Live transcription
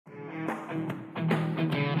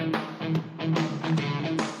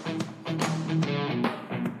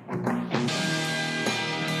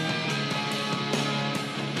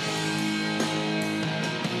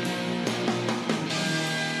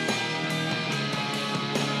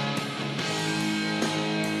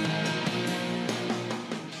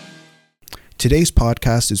Today's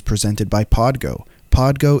podcast is presented by Podgo.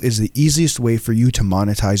 Podgo is the easiest way for you to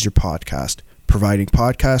monetize your podcast, providing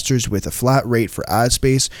podcasters with a flat rate for ad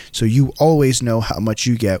space so you always know how much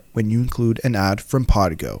you get when you include an ad from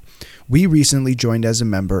Podgo. We recently joined as a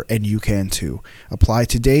member and you can too. Apply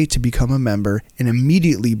today to become a member and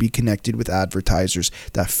immediately be connected with advertisers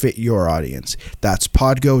that fit your audience. That's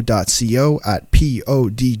podgo.co at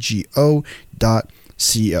podgo.co.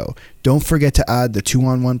 Don't forget to add the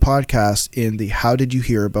 2-on-1 podcast in the How Did You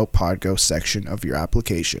Hear About Podgo section of your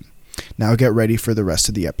application. Now get ready for the rest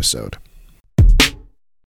of the episode.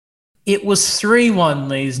 It was 3-1,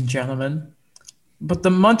 ladies and gentlemen, but the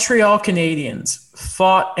Montreal Canadiens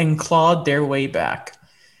fought and clawed their way back.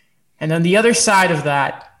 And on the other side of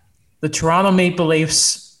that, the Toronto Maple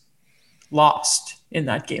Leafs lost in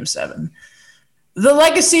that Game 7. The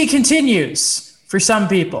legacy continues for some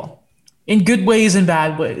people, in good ways and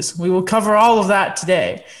bad ways. We will cover all of that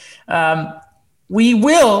today. We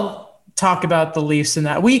will talk about the Leafs and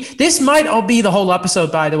that. This might all be the whole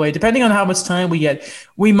episode, by the way, depending on how much time we get.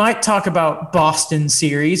 We might talk about Boston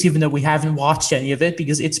series, even though we haven't watched any of it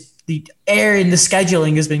because it's the air and the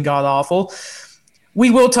scheduling has been god awful.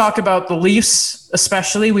 We will talk about the Leafs,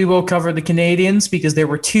 especially. We will cover the Canadiens because there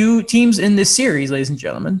were two teams in this series, ladies and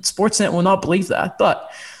gentlemen. Sportsnet will not believe that,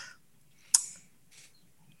 but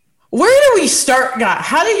where do we start, guys?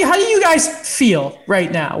 How do you guys feel right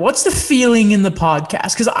now? What's the feeling in the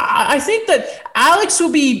podcast? Because I think that Alex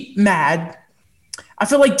will be mad. I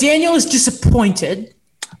feel like Daniel is disappointed.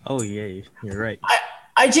 Oh yeah, you're right.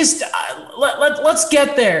 Let's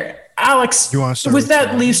get there, Alex. You want to start with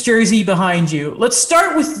that Leafs jersey behind you? Let's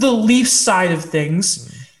start with the Leafs side of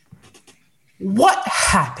things. What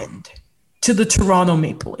happened to the Toronto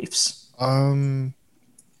Maple Leafs?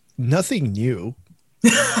 Nothing new.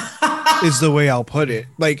 Is the way I'll put it.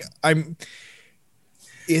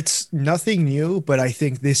 It's nothing new, but I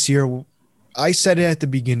think this year, I said it at the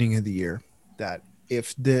beginning of the year that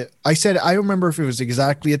I don't remember if it was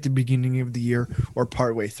exactly at the beginning of the year or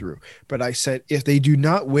partway through, but I said if they do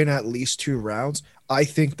not win at least 2 rounds, I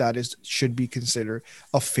think that should be considered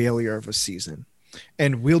a failure of a season,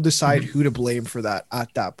 and we'll decide who to blame for that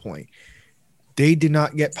at that point. They did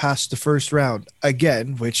not get past the first round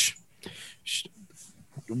again, which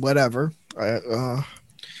whatever,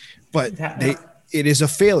 but it is a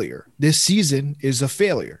failure. This season is a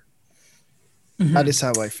failure. That is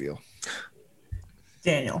how I feel.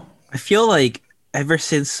 Daniel, I feel like ever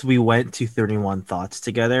since we went to 31 Thoughts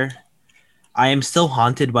together, I am still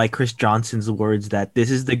haunted by Chris Johnson's words that this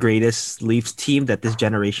is the greatest Leafs team that this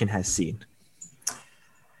generation has seen.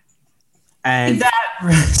 And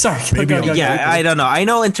sorry, I don't know. I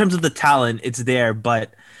know in terms of the talent, it's there,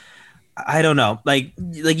 but I don't know. Like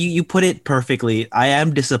you put it perfectly. I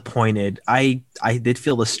am disappointed. I did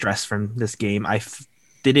feel the stress from this game.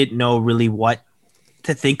 Didn't know really what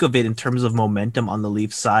to think of it in terms of momentum on the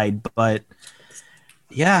Leafs side. But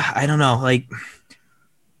yeah, I don't know. Like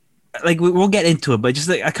we'll get into it. But just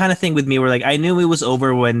a kind of thing with me where I knew it was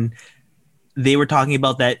over when they were talking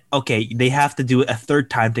about that. Okay, they have to do it a third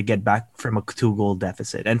time to get back from a 2-goal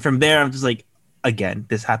deficit. And from there, I'm just like, again,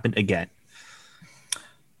 this happened again.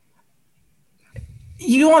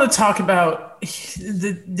 You want to talk about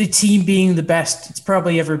the team being the best it's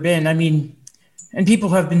probably ever been. I mean, and people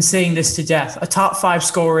have been saying this to death. A top 5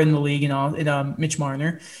 scorer in the league in Mitch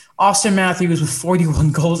Marner. Austin Matthews with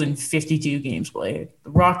 41 goals in 52 games played. The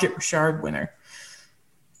Rocket Richard winner.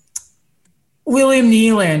 William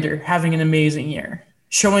Nylander having an amazing year.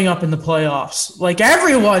 Showing up in the playoffs like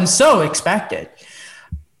everyone so expected.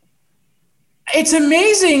 It's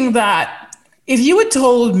amazing that if you had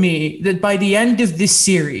told me that by the end of this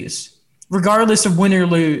series, regardless of win or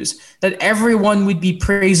lose, that everyone would be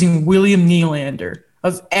praising William Nylander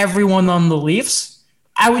of everyone on the Leafs,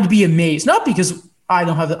 I would be amazed. Not because I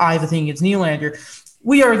have a thing against Nylander.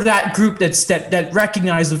 We are that group that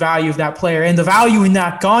recognize the value of that player and the value in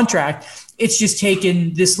that contract. It's just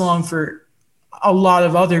taken this long for a lot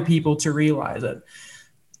of other people to realize it.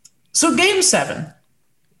 So Game 7.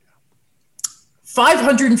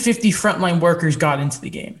 550 frontline workers got into the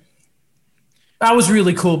game. That was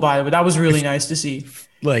really cool, by the way. That was really nice to see.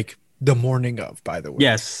 Like the morning of, by the way.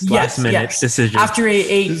 Yes, last minute decision. After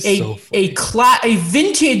a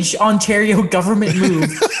vintage Ontario government move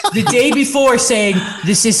the day before saying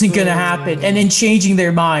this isn't going to happen and then changing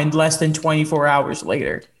their mind less than 24 hours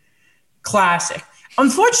later. Classic.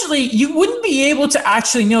 Unfortunately, you wouldn't be able to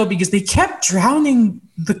actually know because they kept drowning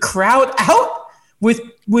the crowd out with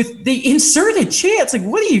the inserted chants. Like,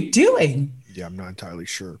 what are you doing? Yeah, I'm not entirely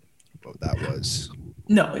sure what that was.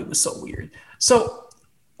 No, it was so weird. So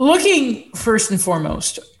looking first and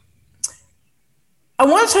foremost, I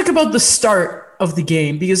want to talk about the start of the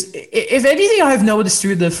game because if anything I've noticed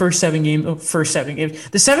through the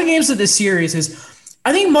the 7 games of this series is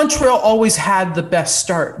I think Montreal always had the best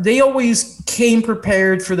start. They always came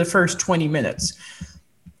prepared for the first 20 minutes.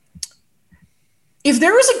 If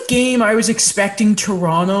there was a game I was expecting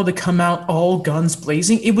Toronto to come out all guns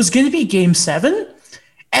blazing, it was going to be Game 7,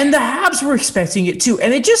 and the Habs were expecting it too,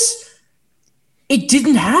 and it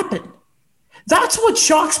didn't happen. That's what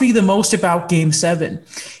shocks me the most about Game 7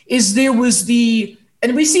 is there was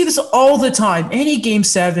and we see this all the time, any Game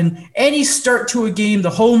 7, any start to a game, the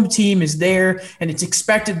home team is there, and it's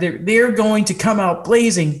expected they're going to come out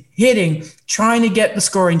blazing, hitting, trying to get the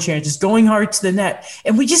scoring chances, going hard to the net.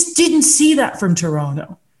 And we just didn't see that from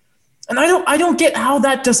Toronto. And I don't get how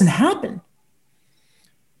that doesn't happen.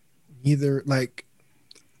 Either, like,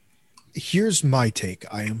 here's my take.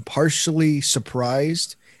 I am partially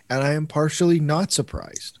surprised and I am partially not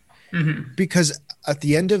surprised. Mm-hmm. Because at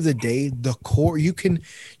the end of the day, the core, you can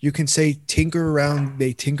say they tinkered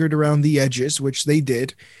around the edges, which they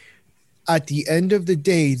did. At the end of the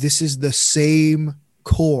day, this is the same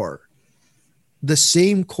core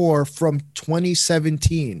from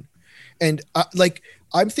 2017. And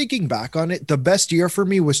I'm thinking back on it, the best year for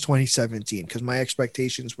me was 2017 because my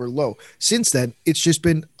expectations were low. Since then, it's just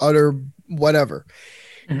been utter whatever.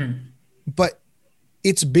 Mm-hmm. But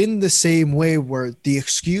it's been the same way where the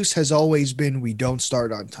excuse has always been we don't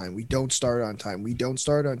start on time. And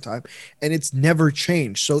it's never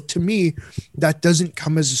changed. So to me, that doesn't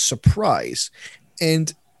come as a surprise.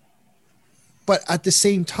 But at the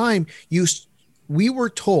same time, we were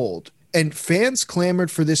told, and fans clamored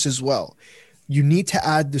for this as well, you need to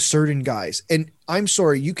add the certain guys. And I'm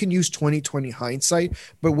sorry, you can use 2020 hindsight,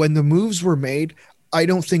 but when the moves were made, I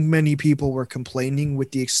don't think many people were complaining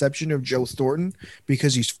with the exception of Joe Thornton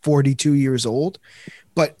because he's 42 years old.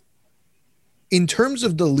 But in terms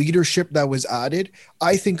of the leadership that was added,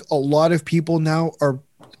 I think a lot of people now are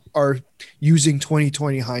using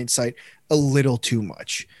 2020 hindsight a little too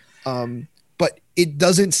much. But it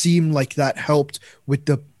doesn't seem like that helped with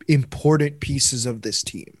the important pieces of this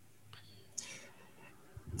team.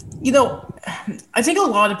 You know, I think a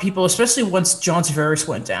lot of people, especially once John Tavares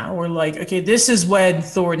went down, were like, okay, this is when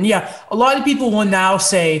Thornton. Yeah, a lot of people will now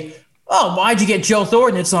say, oh, why'd you get Joe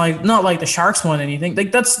Thornton? It's not like the Sharks won anything.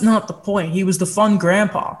 Like, that's not the point. He was the fun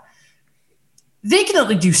grandpa. They can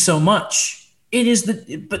only do so much.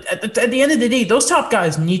 But at the end of the day, those top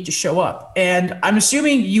guys need to show up. And I'm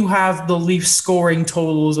assuming you have the Leafs scoring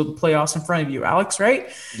totals of the playoffs in front of you, Alex, right?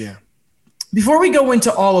 Yeah. Before we go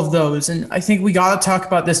into all of those, and I think we got to talk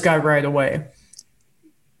about this guy right away.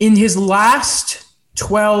 In his last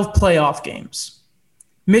 12 playoff games,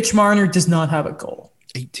 Mitch Marner does not have a goal.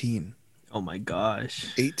 18. Oh my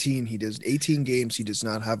gosh. 18. He does 18 games. He does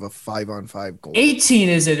not have a 5-on-5 goal. 18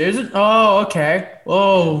 is it? Is it? Oh, okay.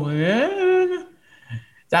 Oh, man.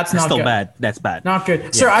 That's not still good. Bad. That's bad. Not good.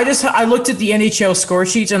 Yeah. Sir, I looked at the NHL score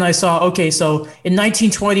sheets and I saw, okay, so in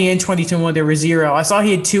 1920 and 2021, there were 0. I saw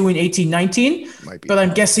he had 2 in 18-19, but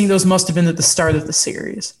I'm guessing those must have been at the start of the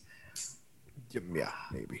series. Yeah,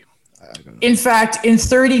 maybe. I don't know. In fact, in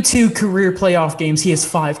 32 career playoff games, he has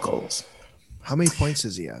 5 goals. How many points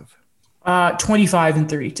does he have? 25 and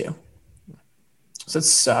 32. So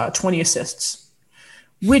it's 20 assists,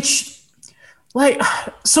 which,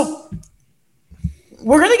 so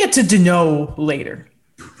we're going to get to Danault later.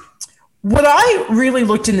 What I really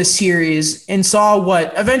looked in the series and saw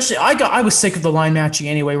what eventually I was sick of the line matching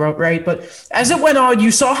anyway, right? But as it went on, you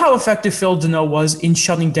saw how effective Phil Danault was in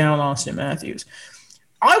shutting down Austin Matthews.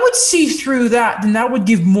 I would see through that, then that would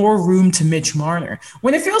give more room to Mitch Marner.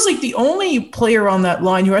 When it feels like the only player on that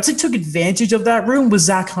line who actually took advantage of that room was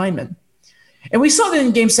Zach Hyman. And we saw that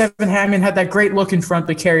in Game 7, Hyman had that great look in front,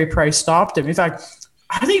 but Carey Price stopped him. In fact,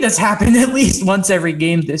 I think that's happened at least once every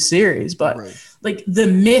game this series. But like the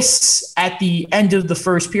miss at the end of the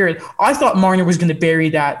first period, I thought Marner was going to bury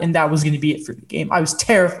that, and that was going to be it for the game. I was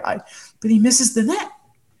terrified. But he misses the net.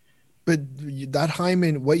 But that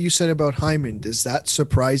Hyman, what you said about Hyman, does that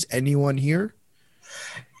surprise anyone here?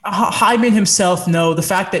 Hyman himself, no. The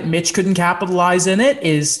fact that Mitch couldn't capitalize in it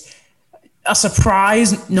is a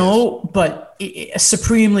surprise, no, but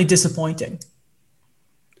supremely disappointing.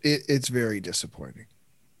 It's very disappointing.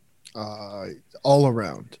 All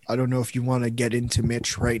around. I don't know if you want to get into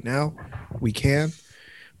Mitch right now. We can.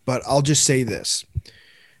 But I'll just say this.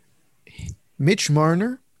 Mitch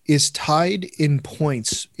Marner is tied in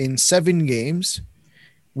points in 7 games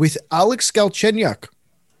with Alex Galchenyuk.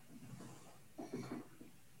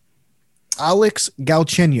 Alex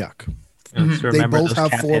Galchenyuk. Mm-hmm. They both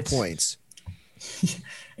have 4 points.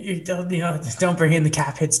 Don't bring in the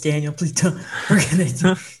cap hits, Daniel. Please don't. We're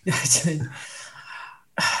gonna.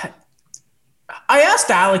 I asked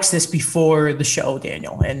Alex this before the show,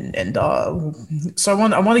 Daniel, and so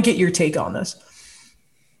I want to get your take on this.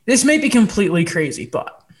 This may be completely crazy,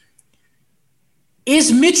 but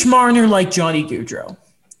is Mitch Marner like Johnny Gaudreau?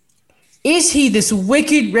 Is he this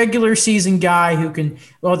wicked regular season guy who can,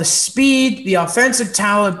 the speed, the offensive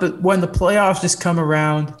talent, but when the playoffs just come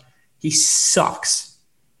around, he sucks?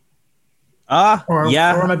 Yeah. Or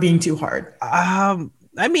am I being too hard?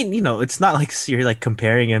 I mean, it's not like you're like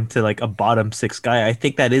comparing him to like a bottom six guy. I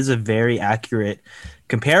think that is a very accurate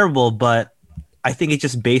comparable, but I think it's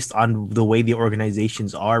just based on the way the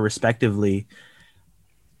organizations are respectively.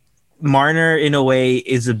 Marner, in a way,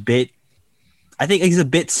 is I think he's a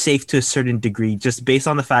bit safe to a certain degree, just based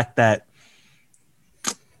on the fact that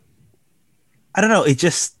I don't know. It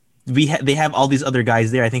just they have all these other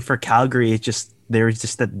guys there. I think for Calgary, there's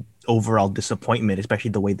just that overall disappointment,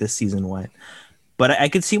 especially the way this season went. But I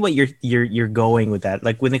could see what you're going with that.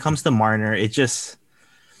 Like when it comes to Marner, it just,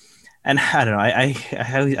 and I don't know.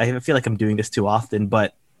 I feel like I'm doing this too often,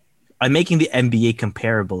 but I'm making the NBA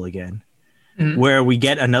comparable again, where we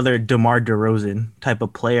get another DeMar DeRozan type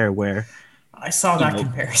of player where. I saw that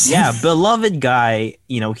comparison. Yeah, beloved guy,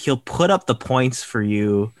 he'll put up the points for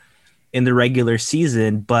you in the regular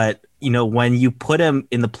season, but when you put him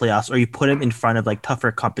in the playoffs or you put him in front of like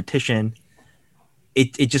tougher competition,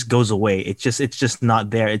 it just goes away. It's just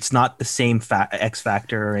not there. It's not the same X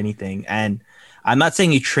factor or anything. And I'm not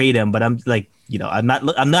saying you trade him, but I'm like, I'm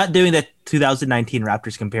not doing the 2019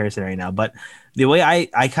 Raptors comparison right now, but the way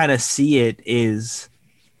I kind of see it is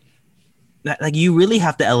like you really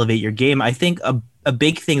have to elevate your game. I think a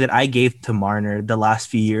big thing that I gave to Marner the last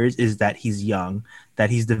few years is that he's young, that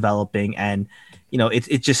he's developing, and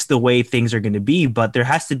it's just the way things are going to be. But there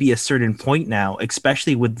has to be a certain point now,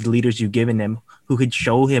 especially with the leaders you've given him, who could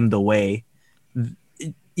show him the way.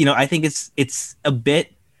 I think it's a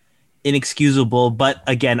bit inexcusable, but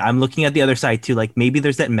again, I'm looking at the other side too. Like maybe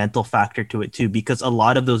there's that mental factor to it too, because a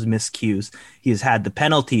lot of those miscues he's had, the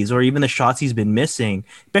penalties or even the shots he's been missing,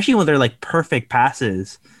 especially when they're like perfect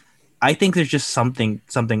passes, I think there's just something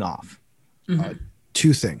off.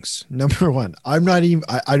 Two things. Number one, I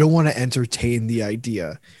don't want to entertain the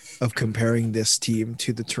idea of comparing this team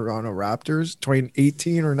to the Toronto Raptors,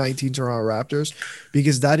 2018 or 19 Toronto Raptors,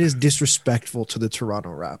 because that is disrespectful to the Toronto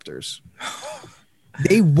Raptors.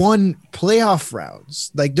 They won playoff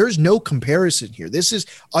rounds. Like there's no comparison here. This is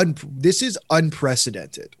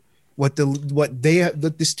unprecedented. What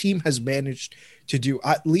this team has managed to do.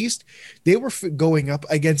 At least they were going up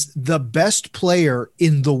against the best player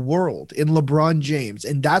in the world, in LeBron James,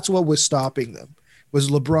 and that's what was stopping them. Was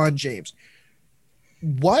LeBron James.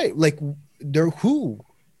 Why? Like they're who?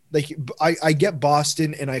 Like I get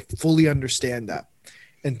Boston, and I fully understand that,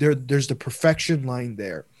 and there's the perfection line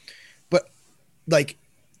there. Like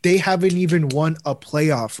they haven't even won a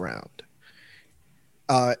playoff round.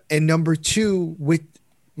 And number two, with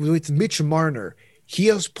Mitch Marner, he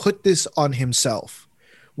has put this on himself.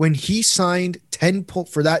 When he signed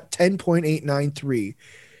for that $10.893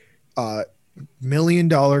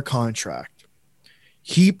 million contract,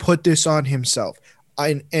 he put this on himself.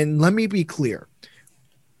 And let me be clear.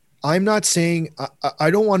 I'm not saying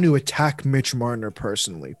I don't want to attack Mitch Marner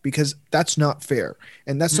personally, because that's not fair.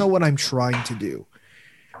 And that's not what I'm trying to do.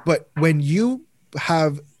 But when you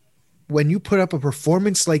put up a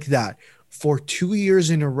performance like that for 2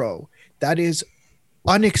 years in a row, that is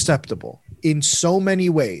unacceptable in so many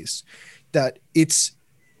ways that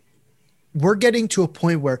we're getting to a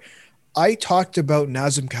point where I talked about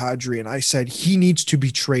Nazem Kadri and I said he needs to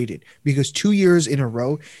be traded because 2 years in a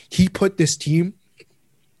row, he put this team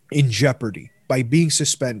in jeopardy by being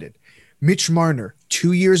suspended. Mitch Marner,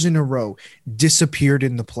 2 years in a row, disappeared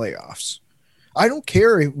in the playoffs. I don't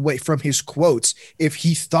care from his quotes if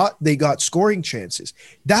he thought they got scoring chances.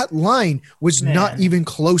 That line was not even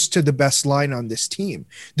close to the best line on this team.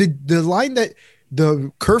 The line that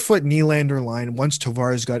the Kerfoot Nylander line, once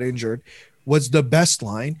Tavares got injured, was the best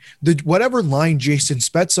line. Whatever line Jason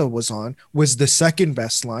Spezza was on was the second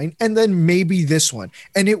best line, and then maybe this one.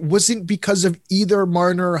 And it wasn't because of either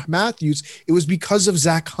Marner or Matthews. It was because of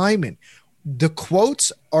Zach Hyman. The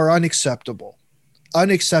quotes are unacceptable.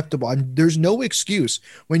 Unacceptable. There's no excuse.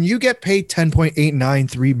 When you get paid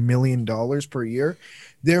 $10.893 million per year,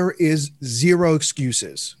 there is zero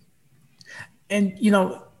excuses. And,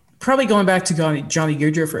 probably going back to Johnny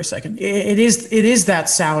Gaudreau for a second, it is that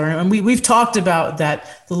salary. And we've talked about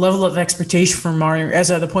that the level of expectation from Marner as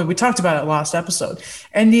at the point we talked about it last episode.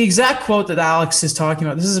 And the exact quote that Alex is talking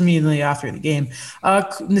about, this is immediately after the game.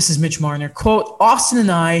 This is Mitch Marner. Quote, Austin and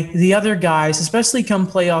I, the other guys, especially come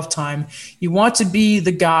playoff time, you want to be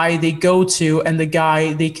the guy they go to and the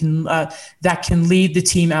guy they can that can lead the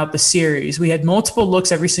team out the series. We had multiple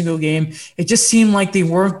looks every single game. It just seemed like they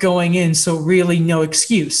weren't going in, so really no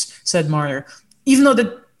excuse, said Marner. Even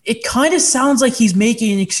though it kind of sounds like he's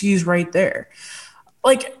making an excuse right there.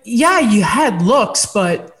 Like, yeah, you had looks,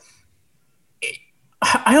 but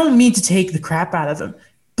I don't mean to take the crap out of him.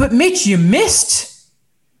 But, Mitch, you missed.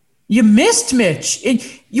 You missed, Mitch. And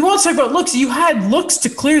you want to talk about looks. You had looks to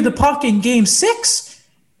clear the puck in Game 6,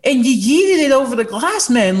 and you yeeted it over the glass,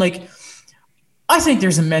 man. Like, I think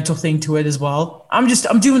there's a mental thing to it as well. I'm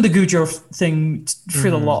doing the Gaudreau thing for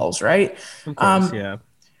the lulz, right? Of course, yeah.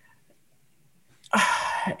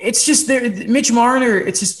 It's just there. Mitch Marner,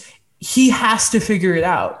 it's just he has to figure it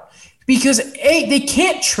out because they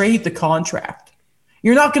can't trade the contract.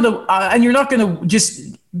 You're not gonna and you're not gonna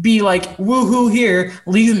just be like woohoo here,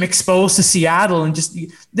 leave him exposed to Seattle and just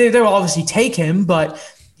they'll obviously take him, but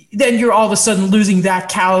then you're all of a sudden losing that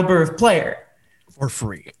caliber of player for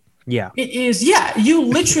free. Yeah, it is. Yeah, you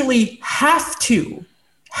literally have to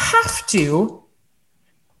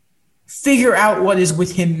figure out what is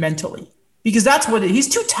with him mentally. Because that's what he's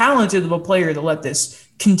too talented of a player to let this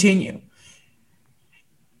continue.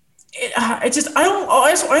 I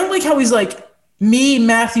don't like how he's like me,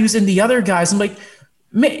 Matthews, and the other guys. I'm like,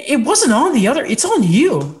 it wasn't on the other. It's on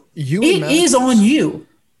you. It is on you.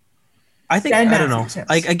 I think I don't know.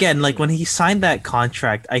 Like again, like when he signed that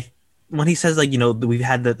contract, when he says like we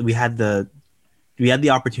had the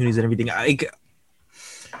opportunities and everything.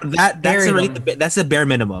 That's the bare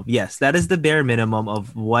minimum. Yes, that is the bare minimum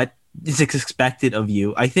of what is expected of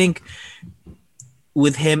you. I think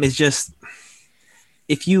with him is just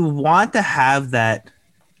if you want to have that,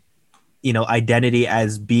 identity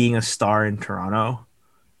as being a star in Toronto,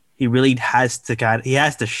 he really has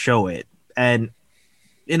to show it. And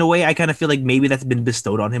in a way, I kind of feel like maybe that's been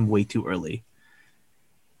bestowed on him way too early.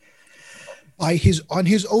 On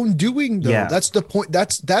his own doing, though. Yeah. That's the point.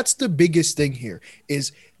 That's the biggest thing here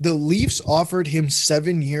is the Leafs offered him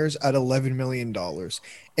 7 years at $11 million,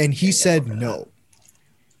 and he said no.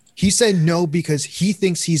 He said no because he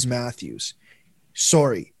thinks he's Matthews.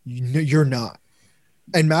 Sorry, you're not.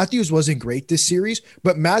 And Matthews wasn't great this series,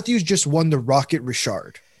 but Matthews just won the Rocket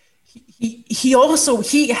Richard. He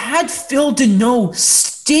had Phil Deneau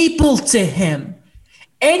stapled to him.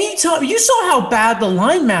 Anytime you saw how bad the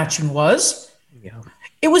line matching was. Yeah.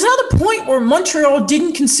 It was at a point where Montreal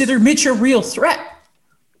didn't consider Mitch a real threat.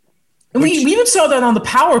 And we even saw that on the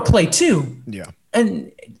power play too. Yeah.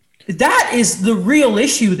 And that is the real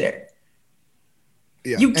issue there.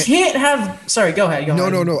 Yeah. You can't have – sorry, go ahead.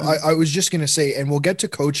 No. I was just going to say, and we'll get to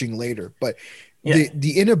coaching later, but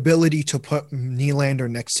the inability to put Nylander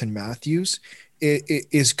next to Matthews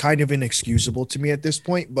is kind of inexcusable to me at this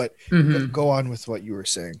point, but go on with what you were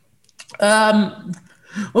saying.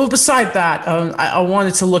 Well, beside that, I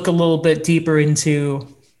wanted to look a little bit deeper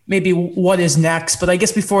into maybe what is next. But I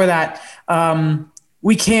guess before that,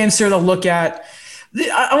 we can sort of look at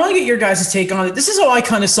I want to get your guys' take on it. This is how I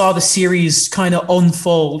kind of saw the series kind of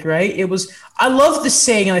unfold, right? I love the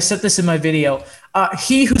saying, and I said this in my video,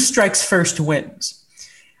 he who strikes first wins.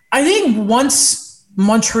 I think once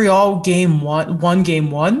Montreal won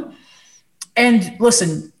game one, and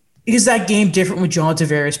listen, is that game different with John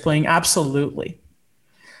Tavares playing? Absolutely.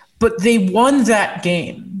 But they won that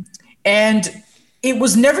game, and it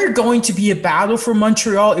was never going to be a battle for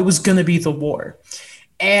Montreal. It was going to be the war.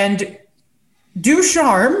 And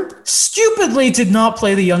Ducharme stupidly did not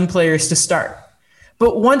play the young players to start.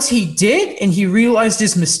 But once he did and he realized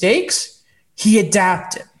his mistakes, he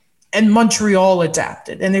adapted. And Montreal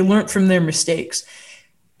adapted, and they learned from their mistakes.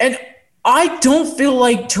 And I don't feel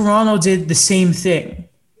like Toronto did the same thing,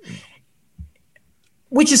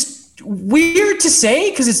 which is weird to say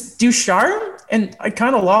because it's Ducharme, and I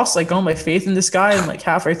kind of lost like all my faith in this guy and like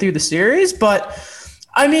halfway through the series. But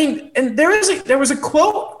I mean, and there was a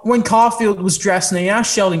quote when Caulfield was dressed, and they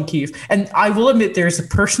asked Sheldon Keefe, and I will admit there's a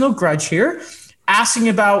personal grudge here, asking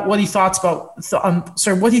about what he thought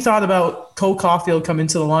about Cole Caulfield coming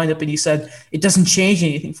to the lineup, and he said it doesn't change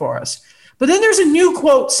anything for us. But then there's a new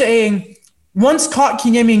quote saying once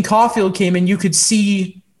Kotkaniemi and Caulfield came in, you could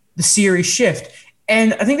see the series shift.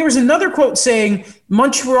 And I think there was another quote saying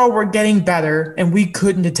Montreal were getting better and we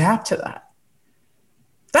couldn't adapt to that.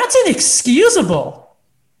 That's inexcusable.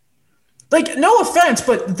 Like, no offense,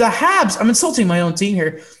 but the Habs, I'm insulting my own team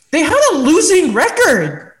here. They had a losing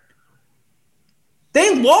record.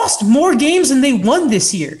 They lost more games than they won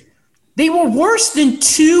this year. They were worse than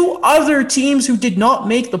 2 other teams who did not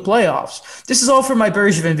make the playoffs. This is all from my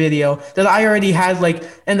Bergevin video that I already had,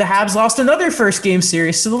 and the Habs lost another first game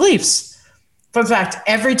series to the Leafs. Fun fact,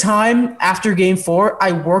 every time after game 4,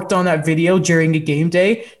 I worked on that video during a game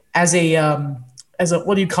day as a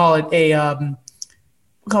what do you call it?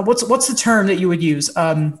 What's the term that you would use?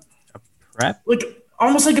 Prep?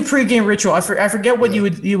 Almost like a pregame ritual. I forget what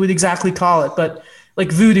you would exactly call it, but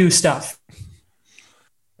like voodoo stuff.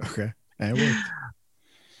 Okay. That worked.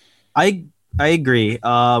 I agree.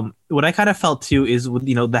 What I kind of felt too is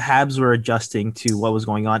the Habs were adjusting to what was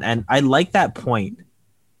going on, and I like that point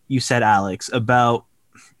you said, Alex, about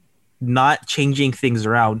not changing things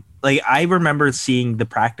around. Like, I remember seeing the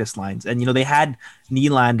practice lines, and they had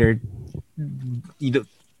Nylander,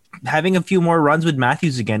 having a few more runs with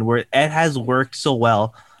Matthews again, where it has worked so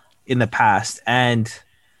well in the past, and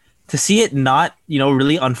to see it not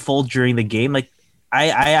really unfold during the game, like.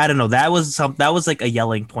 I don't know. That was like a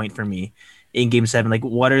yelling point for me in Game 7. Like,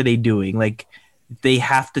 what are they doing? Like, they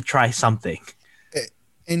have to try something.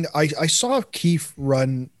 And I saw Keefe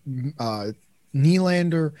run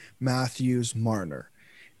Nylander, Matthews, Marner,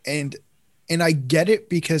 and I get it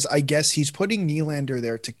because I guess he's putting Nylander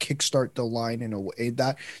there to kickstart the line in a way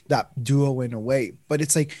that duo in a way. But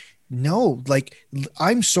it's like, no, like,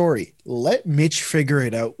 I'm sorry. Let Mitch figure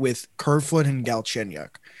it out with Kerfoot and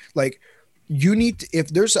Galchenyuk. Like. You need if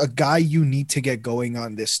there's a guy you need to get going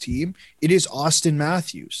on this team, it is Austin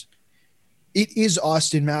Matthews. It is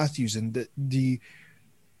Austin Matthews, and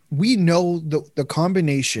we know the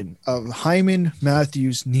combination of Hyman,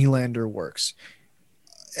 Matthews, Nylander works.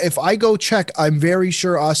 If I go check, I'm very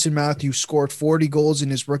sure Austin Matthews scored 40 goals in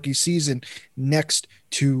his rookie season next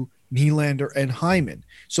to Nylander and Hyman.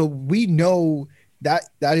 So we know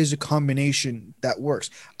that is a combination that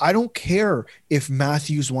works. I don't care if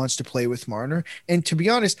Matthews wants to play with Marner. And to be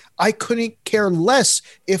honest, I couldn't care less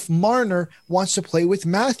if Marner wants to play with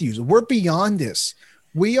Matthews. We're beyond this.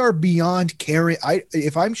 We are beyond caring.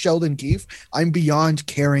 If I'm Sheldon Keefe, I'm beyond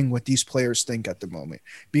caring what these players think at the moment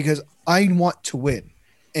because I want to win.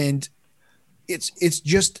 And it's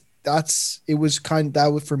just that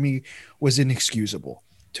for me was inexcusable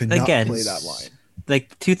to not play that line.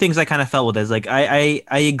 Like, 2 things I kind of felt with is like I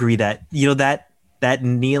agree that that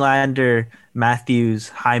Nylander, Matthews,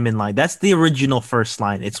 Hyman line, that's the original first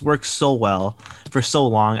line. It's worked so well for so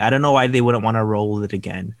long. I don't know why they wouldn't want to roll with it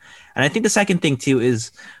again. And I think the second thing too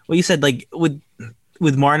is what you said, like with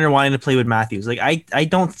Marner wanting to play with Matthews. Like, I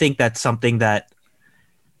don't think that's something that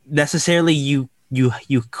necessarily you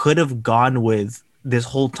could have gone with this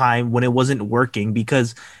whole time when it wasn't working,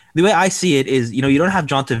 because the way I see it is, you don't have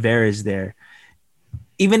John Tavares there.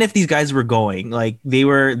 Even if these guys were going, like they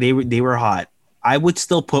were hot, I would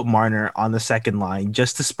still put Marner on the second line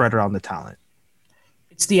just to spread around the talent.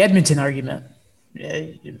 It's the Edmonton argument.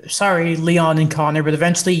 Sorry, Leon and Connor, but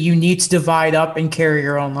eventually you need to divide up and carry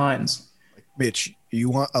your own lines. Mitch,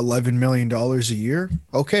 you want $11 million a year?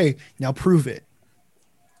 Okay, now prove it.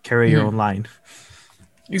 Carry your own line.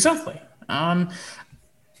 Exactly.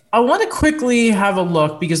 I want to quickly have a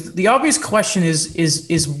look because the obvious question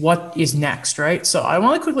is what is next, right? So I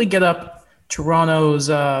want to quickly get up Toronto's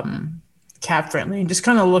cap friendly and just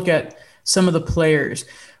kind of look at some of the players.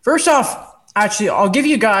 First off, actually, I'll give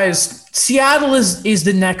you guys Seattle is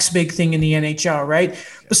the next big thing in the NHL, right?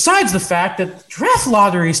 Besides the fact that draft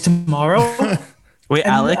lottery is tomorrow. Wait,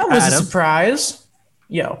 Alec, that was Adam, a surprise.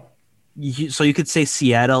 Yo. So you could say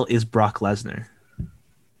Seattle is Brock Lesnar.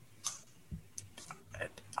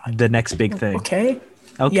 The next big thing. Okay.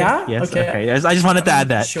 Yeah. Yes. Okay. I just wanted to add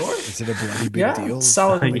that. Sure. Is it a bloody big deal?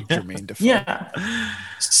 Solid. Jermaine Defoe. Yeah.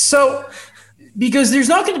 So, because there's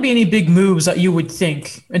not going to be any big moves that you would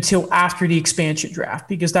think until after the expansion draft,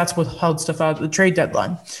 because that's what held stuff out at the trade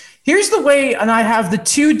deadline. Here's the way, and I have the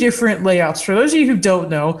 2 different layouts. For those of you who don't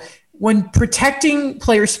know, when protecting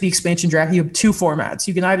players for the expansion draft, you have 2 formats.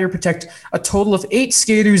 You can either protect a total of 8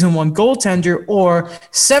 skaters and 1 goaltender, or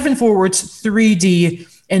 7 forwards, 3D,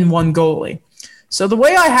 and 1 goalie. So the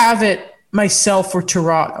way I have it myself for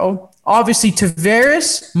Toronto, obviously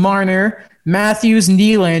Tavares, Marner, Matthews,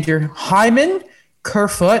 Nylander, Hyman,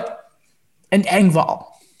 Kerfoot, and Engvall.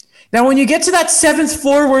 Now, when you get to that 7th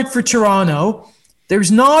forward for Toronto,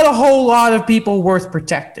 there's not a whole lot of people worth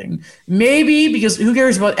protecting. Maybe because who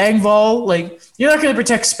cares about Engvall? Like, you're not going to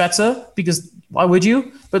protect Spezza because why would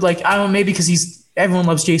you? But like, I don't know, maybe because everyone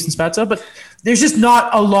loves Jason Spezza, but there's just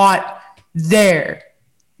not a lot there.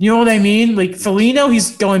 You know what I mean? Like Foligno,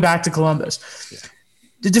 he's going back to Columbus. Yeah.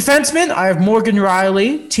 The defensemen, I have Morgan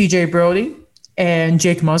Riley, TJ Brody, and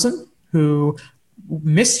Jake Muzzin, who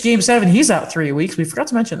missed Game 7. He's out 3 weeks. We forgot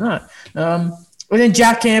to mention that. And then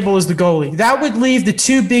Jack Campbell is the goalie. That would leave the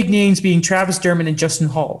two big names being Travis Dermott and Justin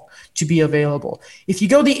Hall to be available. If you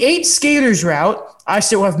go the 8 skaters route, I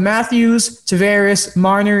still have Matthews, Tavares,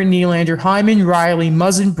 Marner, Nylander, Hyman, Riley,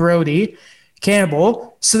 Muzzin, Brody,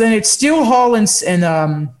 Campbell. So then it's still Hall and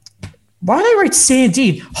why did I write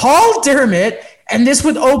Sandin? Hall, Dermott, and this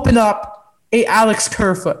would open up a Alex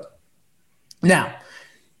Kerfoot. Now,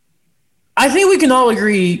 I think we can all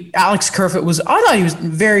agree Alex Kerfoot I thought he was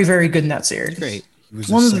very, very good in that series. Great. He was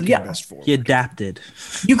the second best forward. He adapted.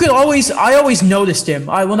 I always noticed him.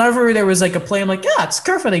 Whenever there was like a play, I'm like, yeah, it's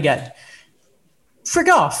Kerfoot again. Frick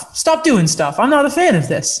off. Stop doing stuff. I'm not a fan of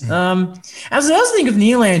this. As I was thinking of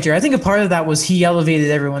Nylander, I think a part of that was he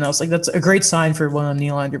elevated everyone else. Like, that's a great sign for William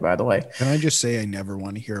Nylander, by the way. Can I just say I never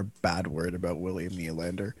want to hear a bad word about William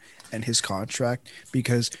Nylander and his contract,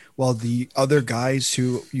 because while the other guys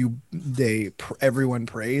who everyone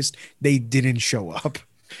praised, they didn't show up.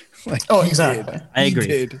 Like, exactly. I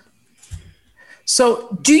agree.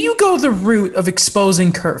 So do you go the route of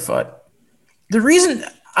exposing Kerfoot? The reason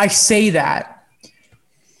I say that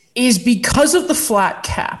is because of the flat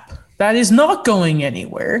cap. That is not going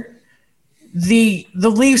anywhere. The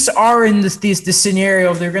Leafs are in this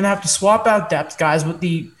scenario. They're going to have to swap out depth guys with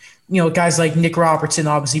guys like Nick Robertson,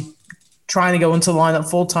 obviously trying to go into the lineup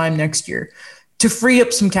full time next year to free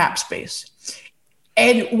up some cap space.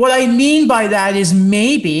 And what I mean by that is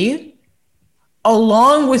maybe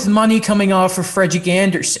along with money coming off for Fredrik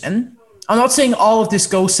Anderson, I'm not saying all of this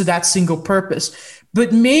goes to that single purpose,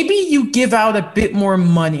 but maybe you give out a bit more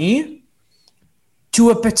money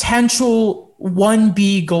to a potential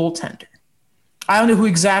 1B goaltender. I don't know who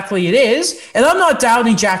exactly it is, and I'm not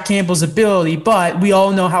doubting Jack Campbell's ability, but we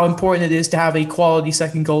all know how important it is to have a quality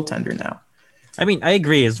second goaltender now. I mean, I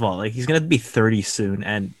agree as well. Like, he's going to be 30 soon,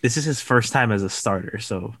 and this is his first time as a starter.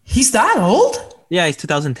 So he's that old? Yeah, he's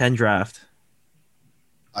 2010 draft.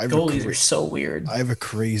 Goalies are so weird. I have a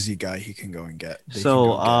crazy guy he can go and get. You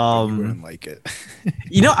wouldn't like it.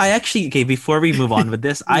 Before we move on with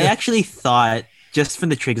this, I actually thought, just from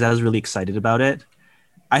the tricks, I was really excited about it.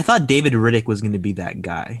 I thought David Riddick was going to be that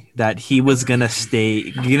guy, that he was going to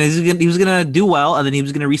stay, he was going to do well, and then he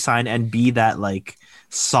was going to resign and be that like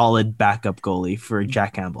solid backup goalie for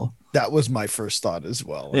Jack Campbell. That was my first thought as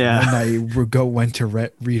well. Yeah. And I went to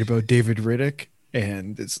read about David Riddick,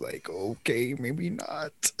 and it's like, okay, maybe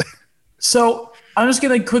not. So I'm just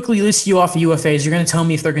going to quickly list you off UFAs. You're going to tell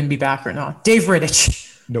me if they're going to be back or not. Dave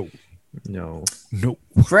Rittich. No.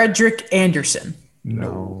 Fredrik Anderson.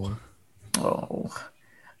 No. Oh.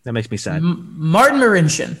 That makes me sad. Martin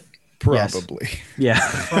Marincin. Probably.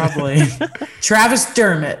 Yes. Yeah. Probably. Travis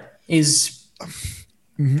Dermott is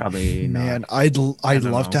probably not. Man, I'd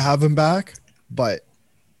love to have him back, but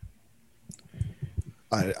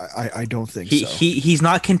I don't think so. He's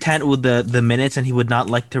not content with the minutes, and he would not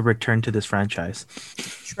like to return to this franchise.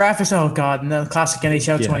 Travis, oh God, no, classic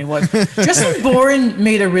NHL 21. Justin Boren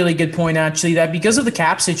made a really good point, actually, that because of the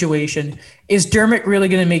cap situation, is Dermott really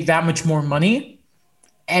going to make that much more money?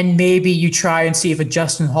 And maybe you try and see if a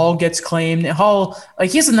Justin Hall gets claimed. Hall,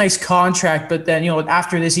 like, he has a nice contract, but then,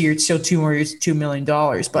 after this year, it's still 2 more years, $2 million.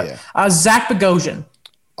 But Zach Bogosian.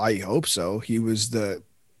 I hope so. He was the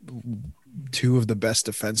two of the best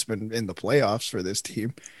defensemen in the playoffs for this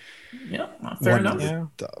team. Yeah, fair enough. Yeah.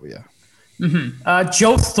 Mm-hmm.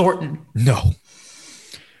 Joe Thornton. No.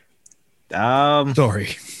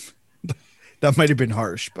 Sorry. That might have been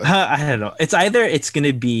harsh, but I don't know. It's going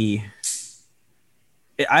to be.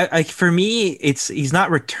 For me, he's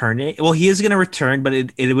not returning. Well, he is going to return, but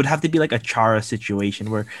it would have to be like a Chara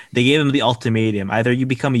situation where they gave him the ultimatum: either you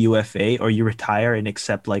become a UFA or you retire and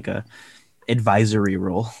accept like a advisory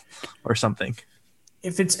role or something.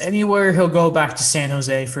 If it's anywhere, he'll go back to San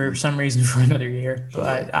Jose for some reason for another year.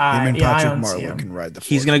 But Patrick Marleau can ride the floor.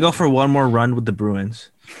 He's going to go for one more run with the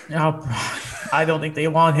Bruins. I don't think they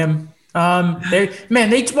want him.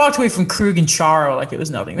 They walked away from Krug and Charo like it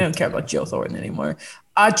was nothing. They don't care about Joe Thornton anymore.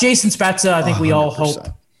 Jason Spezza, I think we all hope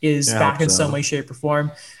is back in some way, shape, or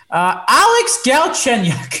form. Alex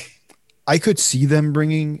Galchenyuk. I could see them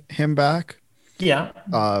bringing him back. Yeah.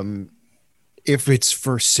 If it's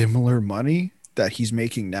for similar money that he's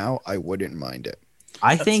making now, I wouldn't mind it.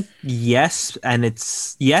 I think yes, and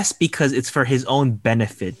it's yes because it's for his own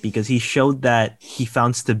benefit, because he showed that he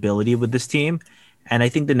found stability with this team. And I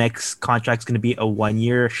think the next contract's going to be a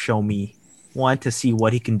 1-year show me one to see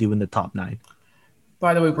what he can do in the top 9.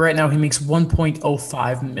 By the way, right now he makes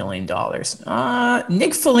 $1.05 million.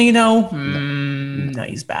 Nick Foligno, no,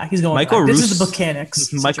 he's back. He's going back. This is the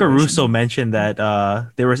mechanics. Michael Russo mentioned that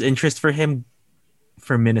there was interest for him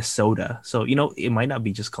for Minnesota. So, it might not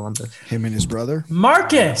be just Columbus. Him and his brother.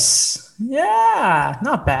 Marcus. Yeah,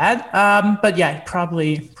 not bad. But yeah,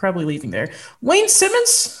 probably leaving there. Wayne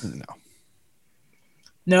Simmons?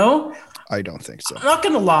 No, No? I don't think so. I'm not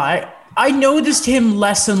going to lie. I noticed him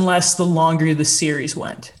less and less the longer the series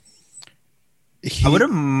went. I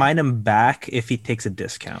wouldn't mind him back if he takes a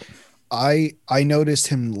discount. I noticed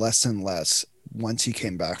him less and less once he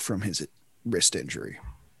came back from his wrist injury.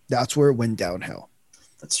 That's where it went downhill.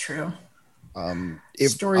 That's true.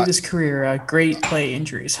 If Story of his career, great play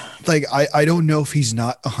injuries. Like I don't know if he's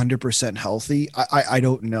not 100% healthy. I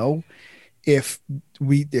don't know if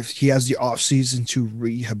he has the off season to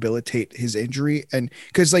rehabilitate his injury, and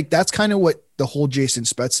because like that's kind of what the whole Jason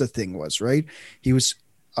Spezza thing was, right?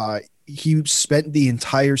 He spent the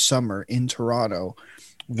entire summer in Toronto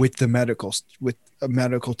with a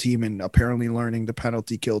medical team and apparently learning the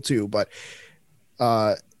penalty kill too. But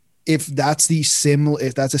if that's a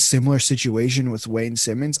similar situation with Wayne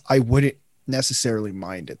Simmons, I wouldn't necessarily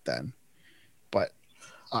mind it then. But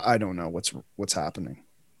I don't know what's happening.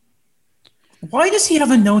 Why does he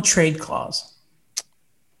have a no trade clause?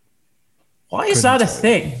 Why is that a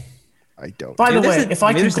thing? I don't. By the way, if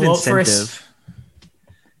I could gloat for a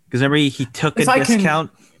because remember he took a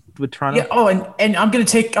discount with Toronto. Yeah. Oh, and I'm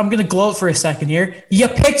gonna gloat for a second here. You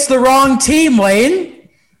picked the wrong team, Wayne.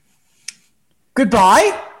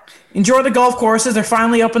 Goodbye. Enjoy the golf courses. They're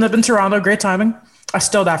finally opened up in Toronto. Great timing. I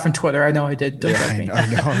stole that from Twitter. I know I did. Don't judge me. I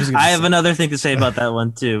know. I have another thing to say about that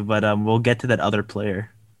one too, but we'll get to that other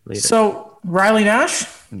player later. So Riley Nash?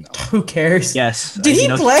 No. Who cares? Yes. Did he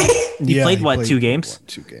play? He played what, 2 games?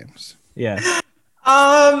 2 games. Yeah.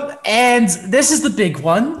 And this is the big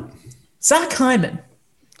one. Zach Hyman.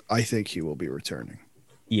 I think he will be returning.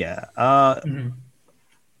 Yeah. A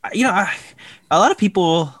lot of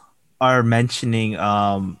people are mentioning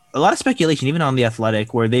a lot of speculation, even on The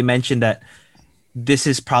Athletic, where they mentioned that this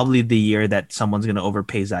is probably the year that someone's going to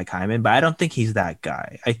overpay Zach Hyman, but I don't think he's that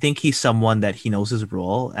guy. I think he's someone that he knows his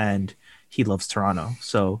role and he loves Toronto.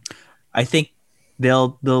 So I think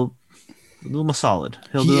they'll do him a solid.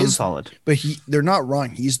 He'll do him solid. But they're not wrong.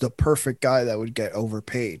 He's the perfect guy that would get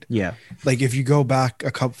overpaid. Yeah. Like if you go back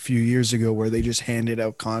a few years ago where they just handed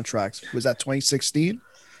out contracts, was that 2016?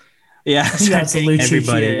 Yeah. That's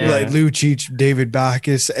everybody. Yeah. Like Lucic, David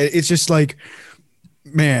Backus. It's just like,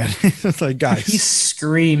 man, it's like, guys. He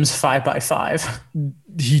screams 5x5.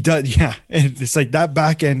 He does, yeah. And it's like that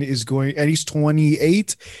back end is going, and he's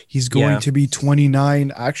 28. He's going to be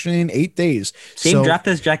 29 actually in 8 days. Same draft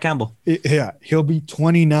as Jack Campbell. He'll be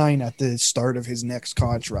 29 at the start of his next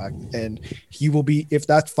contract, and he will be, if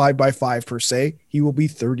that's 5x5 per se, he will be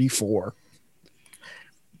 34.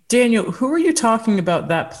 Daniel, who are you talking about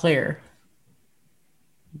that player?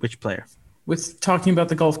 Which player? With talking about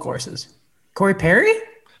the golf courses. Corey Perry?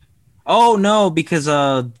 Oh, no, because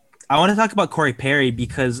I want to talk about Corey Perry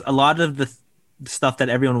because a lot of the stuff that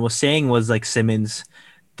everyone was saying was like Simmons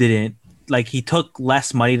didn't, like he took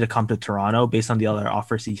less money to come to Toronto based on the other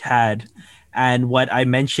offers he had. And what I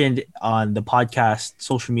mentioned on the podcast,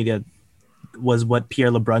 social media, was what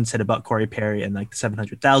Pierre LeBrun said about Corey Perry and like the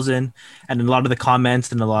 700,000. And a lot of the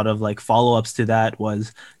comments and a lot of like follow-ups to that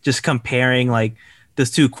was just comparing like those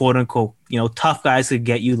two quote unquote, tough guys could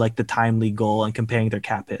get you like the timely goal and comparing their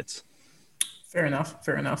cap hits. Fair enough.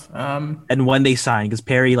 And when they signed, because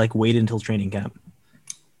Perry like waited until training camp.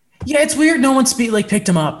 Yeah, it's weird. No one picked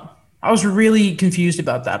him up. I was really confused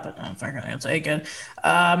about that, but I'm figuring I'll take it.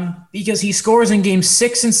 Because he scores in games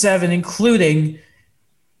 6 and 7, including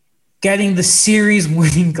getting the series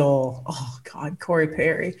winning goal. Oh God, Corey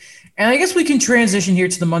Perry. And I guess we can transition here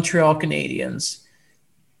to the Montreal Canadiens.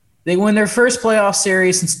 They win their first playoff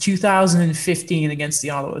series since 2015 against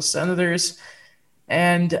the Ottawa Senators.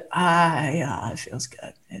 And it feels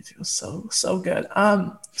good. It feels so good.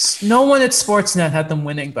 No one at Sportsnet had them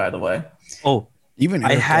winning, by the way. Oh, even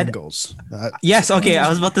I had Engels. Yes. Okay. I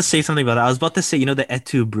was about to say something about that. I was about to say, the Et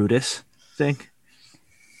tu Brutus thing.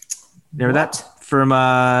 Remember that from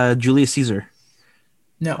Julius Caesar?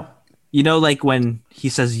 No. Like when he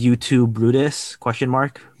says "you too, Brutus?" ?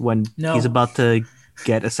 When he's about to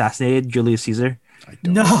get assassinated, Julius Caesar. I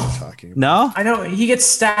don't know what you're talking about. No, I know he gets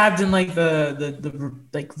stabbed in like the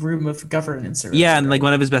like room of governance. Yeah, and like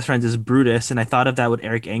one of his best friends is Brutus, and I thought of that with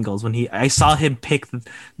Eric Engels when I saw him pick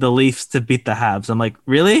the Leafs to beat the Habs. I'm like,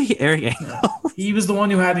 really, Eric Engels? Yeah. He was the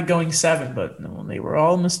one who had it going 7, but no, they were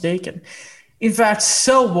all mistaken. In fact,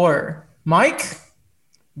 so were Mike,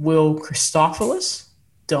 Will Christophilus,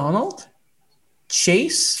 Donald,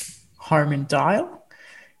 Chase, Harman Dial.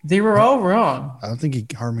 They were all wrong. I don't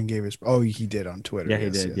think Harman gave he did on Twitter. Yeah, he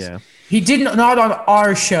did. Yeah, he did not on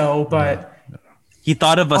our show, but He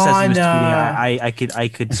thought of us as he was tweeting. On, I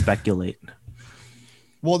could speculate.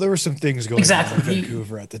 Well, there were some things going on Exactly. in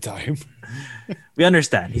Vancouver at the time. We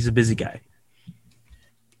understand. He's a busy guy.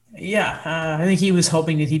 Yeah, I think he was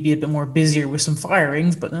hoping that he'd be a bit more busier with some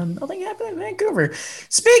firings, but nothing happened in Vancouver.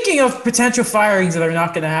 Speaking of potential firings that are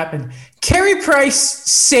not going to happen, Carey Price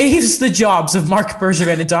saves the jobs of Marc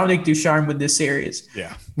Bergevin and Dominic Ducharme with this series.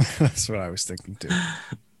 Yeah, that's what I was thinking too.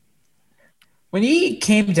 When he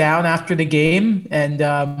came down after the game and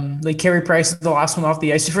like Carey Price is the last one off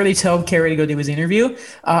the ice before they told Carey to go do his interview,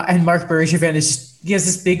 and Marc Bergevin he has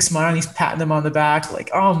this big smile and he's patting him on the back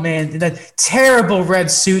like, oh man, that terrible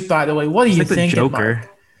red suit, by the way. What do you think? Joker.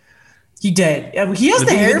 Mark? He did. Yeah, he has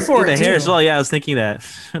the hair for it. The hair as well. Yeah, I was thinking that,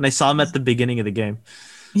 and I saw him at the beginning of the game.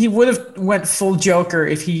 He would have went full Joker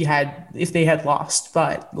if they had lost,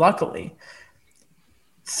 but luckily,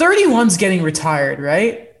 31's getting retired,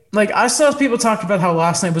 right? Like, I saw people talk about how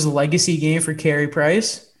last night was a legacy game for Carey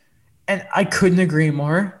Price, and I couldn't agree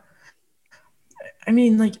more. I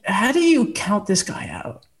mean, like, how do you count this guy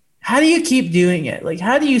out? How do you keep doing it? Like,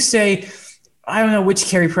 how do you say, I don't know which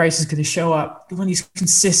Carey Price is going to show up when he's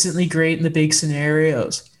consistently great in the big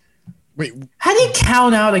scenarios? Wait, how do you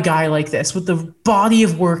count out a guy like this with the body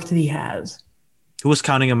of work that he has? Who was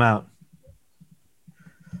counting him out?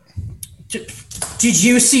 Did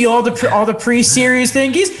you see all the pre-series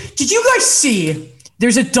thingies? Did you guys see?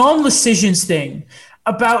 There's a Dom Decisions thing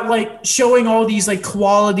about like showing all these like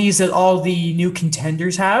qualities that all the new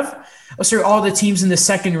contenders have. Sorry, all the teams in the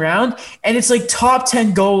second round, and it's like top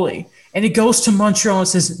 10 goalie, and it goes to Montreal and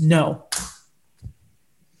says no.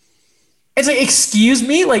 It's like, excuse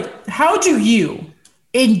me, like how do you,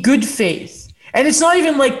 in good faith? And it's not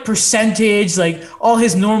even like percentage, like all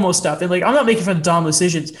his normal stuff. And like, I'm not making fun of Dom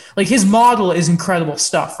Decisions. Like his model is incredible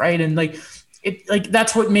stuff, right? And like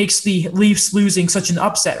that's what makes the Leafs losing such an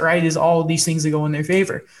upset, right? Is all these things that go in their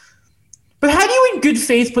favor. But how do you, in good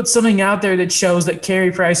faith, put something out there that shows that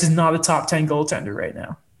Carey Price is not a top 10 goaltender right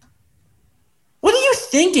now? What are you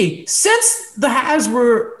thinking? Since the Habs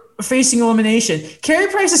were facing elimination, Carey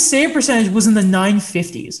Price's save percentage was in the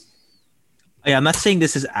 950s. Yeah, I'm not saying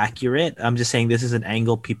this is accurate. I'm just saying this is an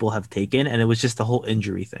angle people have taken, and it was just the whole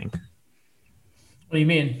injury thing. What do you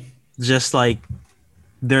mean? Just like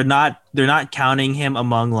they're not counting him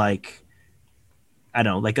among like, I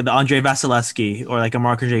don't know, like the Andre Vasilevsky or like a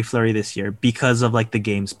Marc-Andre Fleury this year because of like the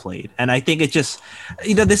games played. And I think it just,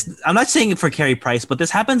 this, I'm not saying it for Carey Price, but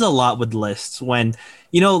this happens a lot with lists when,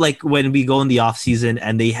 like when we go in the off season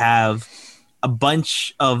and they have a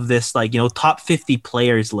bunch of this like, top 50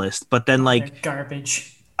 players list, but then like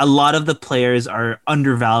garbage. A lot of the players are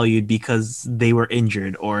undervalued because they were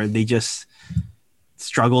injured or they just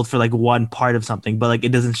struggled for like one part of something, but like it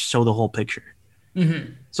doesn't show the whole picture.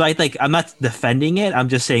 Mm-hmm. So I'm not defending it. I'm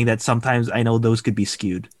just saying that sometimes I know those could be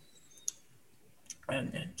skewed.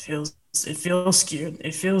 And it feels skewed.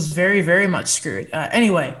 It feels very, very much screwed.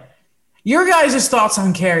 Anyway, your guys' thoughts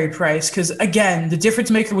on Carey Price, because again, the difference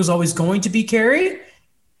maker was always going to be Carey,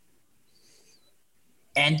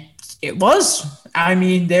 and it was. I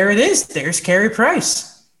mean, there it is. There's Carey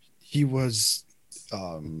Price. He was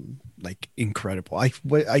like incredible. I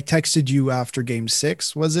texted you after Game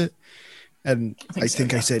 6, was it? And I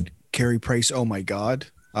think I said Carey Price. Oh my God!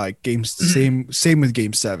 Same with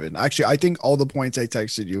Game 7. Actually, I think all the points I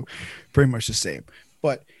texted you, pretty much the same.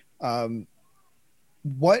 But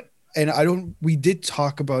we did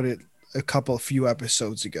talk about it a few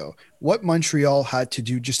episodes ago. What Montreal had to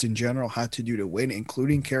do, just in general, had to do to win,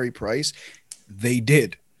 including Carey Price, they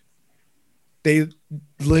did. They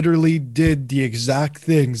literally did the exact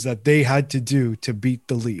things that they had to do to beat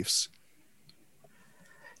the Leafs.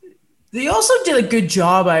 They also did a good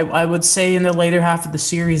job, I would say, in the later half of the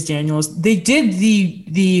series, Daniel. They did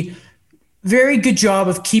the very good job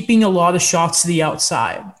of keeping a lot of shots to the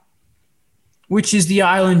outside, which is the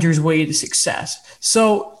Islanders' way to success.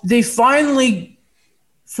 So they finally,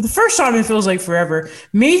 for the first time, it feels like forever,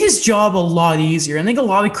 made his job a lot easier. I think a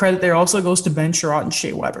lot of credit there also goes to Ben Sherratt and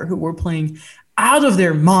Shea Weber, who were playing out of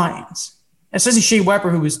their minds. Especially Shea Weber,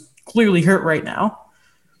 who is clearly hurt right now.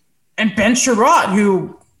 And Ben Sherratt,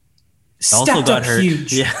 who stepped up hurt.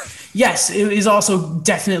 Huge. Yeah. Yes, it is also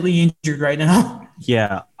definitely injured right now.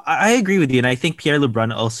 Yeah, I agree with you. And I think Pierre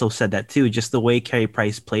LeBrun also said that too, just the way Carey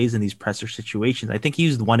Price plays in these presser situations. I think he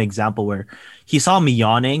used one example where he saw me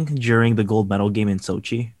yawning during the gold medal game in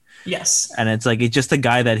Sochi. Yes. And it's like, it's just a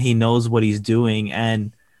guy that he knows what he's doing.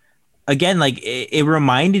 And again, like it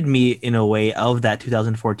reminded me in a way of that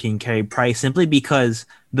 2014 Carey Price, simply because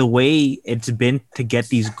the way it's been to get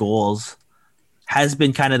these goals has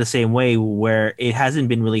been kind of the same way, where it hasn't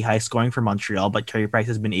been really high scoring for Montreal, but Carey Price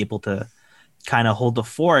has been able to kind of hold the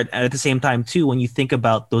fort. And at the same time, too, when you think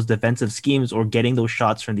about those defensive schemes or getting those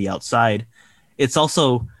shots from the outside, it's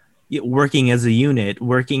also working as a unit,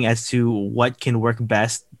 working as to what can work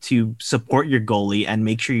best to support your goalie and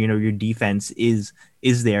make sure, your defense is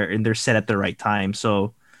there and they're set at the right time.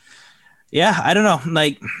 So, yeah, I don't know.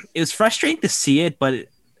 Like, it was frustrating to see it, but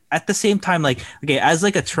at the same time, like, okay, as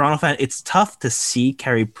like a Toronto fan, it's tough to see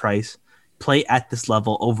Carey Price play at this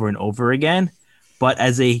level over and over again. But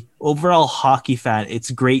as a overall hockey fan, it's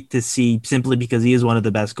great to see simply because he is one of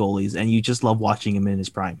the best goalies, and you just love watching him in his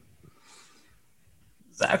prime.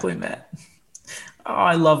 Exactly, Matt. Oh,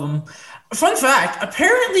 I love him. Fun fact,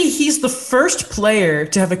 apparently he's the first player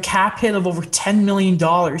to have a cap hit of over $10 million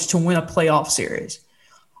to win a playoff series.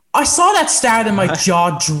 I saw that stat and my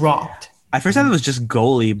jaw dropped. At first I thought it was just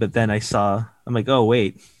goalie, but then I'm like, oh,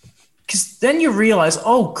 wait. Because then you realize,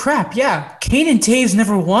 oh, crap, yeah, Kane and Taves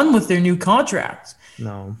never won with their new contracts.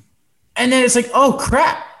 No. And then it's like, oh,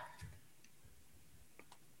 crap.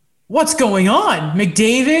 What's going on?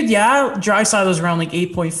 McDavid, yeah, Draisaitl was around like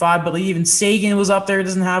 8.5, but even Sagan was up there,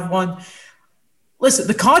 doesn't have one. Listen,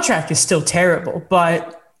 the contract is still terrible,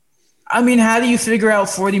 but, I mean, how do you figure out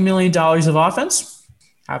 $40 million of offense?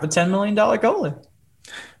 Have a $10 million goalie.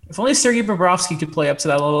 If only Sergei Bobrovsky could play up to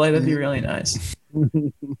that level, that'd be really nice.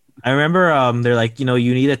 I remember they're like, you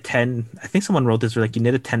need a 10. I think someone wrote this. They're like, you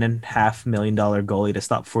need a $10.5 million goalie to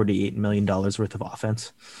stop $48 million worth of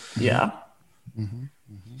offense. Yeah.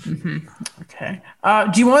 Okay.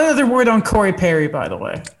 Do you want another word on Corey Perry, by the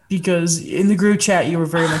way? Because in the group chat, you were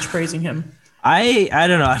very much praising him. I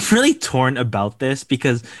don't know. I'm really torn about this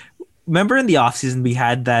because remember in the offseason we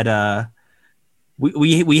had that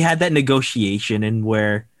we had that negotiation and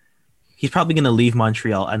where he's probably going to leave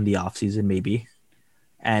Montreal in the offseason maybe.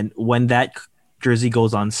 And when that jersey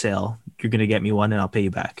goes on sale, you're going to get me one and I'll pay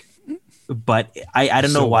you back. But I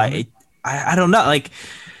don't know why. I don't know. Like,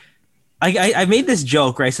 I made this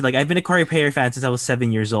joke, right? So, like, I've been a Corey Perry fan since I was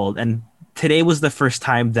 7 years old. And today was the first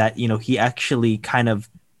time that, he actually kind of,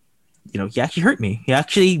 he actually hurt me. He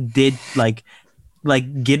actually did, like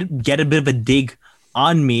get a bit of a dig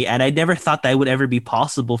on me. And I never thought that would ever be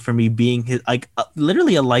possible for me being his, like,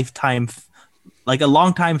 literally a lifetime, like, a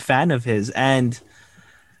long-time fan of his. And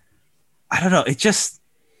I don't know. It's just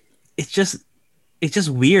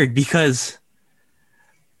weird because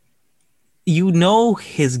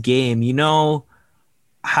his game,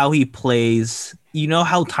 how he plays,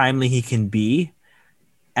 how timely he can be.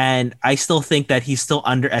 And I still think that he's still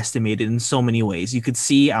underestimated in so many ways. You could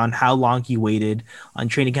see on how long he waited on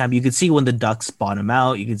training camp. You could see when the Ducks bought him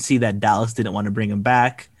out. You could see that Dallas didn't want to bring him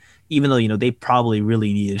back, even though, they probably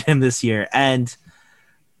really needed him this year. And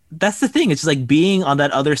that's the thing. It's just like being on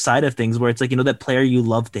that other side of things where it's like, that player you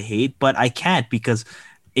love to hate, but I can't because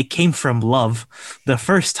it came from love the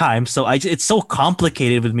first time. So it's so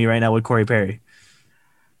complicated with me right now with Corey Perry.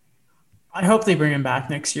 I hope they bring him back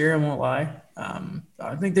next year. I won't lie.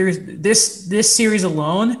 I think there's this series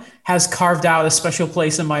alone has carved out a special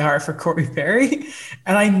place in my heart for Corey Perry.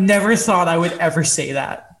 And I never thought I would ever say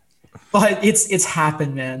that, but it's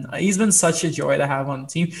happened, man. He's been such a joy to have on the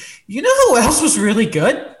team. You know who else was really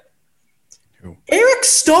good? Who? Eric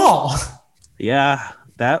Stahl. Yeah,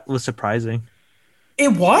 that was surprising.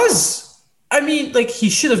 It was. I mean, like,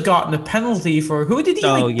 he should have gotten a penalty for who did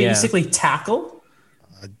he basically tackle?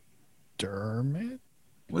 Dermott?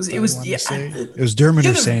 It was Dermott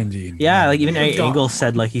or Sandine. Yeah, like even Engel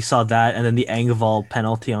said like he saw that and then the Engvall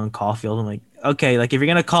penalty on Caulfield. I'm like, okay, like if you're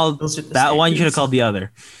gonna call that one, you should have called the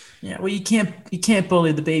other. Yeah, well, you can't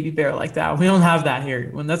bully the baby bear like that. We don't have that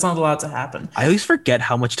here. When that's not allowed to happen. I always forget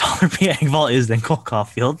how much taller Pierre Engvall is than Cole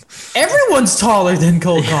Caulfield. Everyone's taller than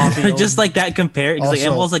Cole Caulfield. Just like that compared. Because like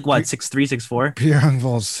Engvall's like what, 6'3", 6'4"? Pierre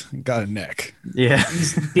Engvall's got a neck. Yeah,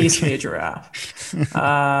 he's basically a giraffe.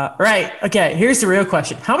 Right. Okay. Here's the real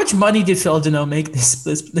question: how much money did Phil Deneau make this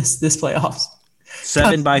playoffs?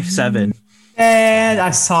 7x7. And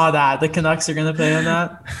I saw that the Canucks are going to pay on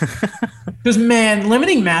that. Because, man,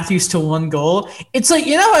 limiting Matthews to one goal, it's like,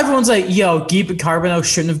 everyone's like, yo, Guy Carbonneau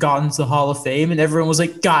shouldn't have gotten to the Hall of Fame. And everyone was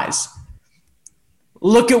like, guys,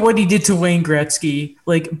 look at what he did to Wayne Gretzky.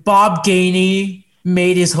 Like, Bob Gainey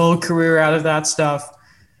made his whole career out of that stuff.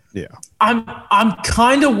 Yeah. I'm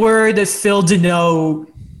kind of worried that Phil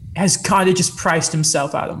Deneau has kind of just priced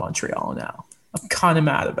himself out of Montreal now. I'm kind of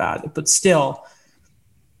mad about it. But still,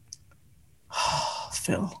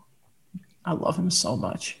 Phil, I love him so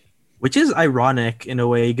much. Which is ironic in a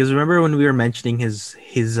way, because remember when we were mentioning his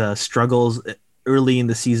struggles early in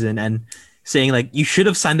the season and saying like you should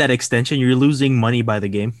have signed that extension, you're losing money by the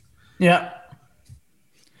game. Yeah.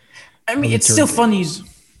 I mean, it's still funny.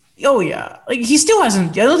 Oh yeah, like he still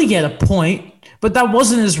hasn't. I don't think he had a point. but that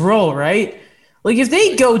wasn't his role, right? Like, if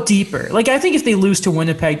they go deeper, like, I think if they lose to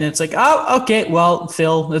Winnipeg, then it's like, oh, okay, well,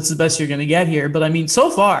 Phil, that's the best you're going to get here. But I mean, so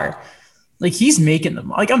far, like, he's making them.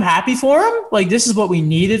 Like, I'm happy for him. Like, this is what we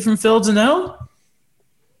needed from Phil Danault.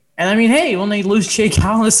 And I mean, hey, when they lose Jake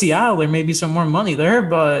Allen to Seattle, there may be some more money there.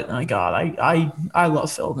 But my God, I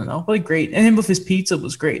love Phil Danault. What a great, and him with his pizza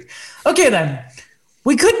was great. Okay, then.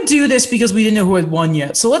 We couldn't do this because we didn't know who had won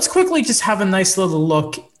yet. So let's quickly just have a nice little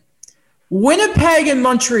look. Winnipeg and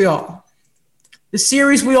Montreal. The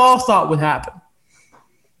series we all thought would happen.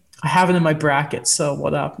 I have it in my bracket, so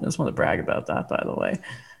what up? I just want to brag about that, by the way.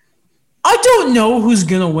 I don't know who's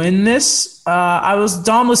going to win this.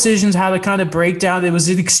 Dom Decisions had a kind of breakdown. It was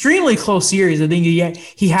an extremely close series. I think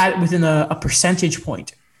he had it within a percentage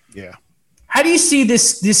point. Yeah. How do you see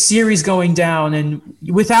this series going down, and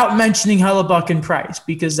without mentioning Hellebuyck and Price,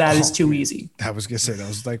 because that is too easy? I was going to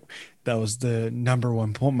say, that was the number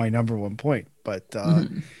one point, my number one point. But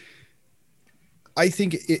I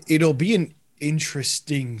think it'll be an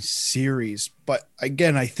interesting series, but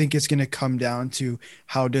again, I think it's going to come down to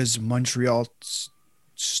how does Montreal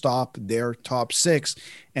stop their top six,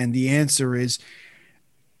 and the answer is,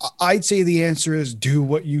 I'd say the answer is do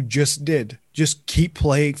what you just did. Just keep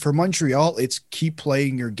playing. For Montreal, it's keep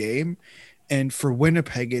playing your game, and for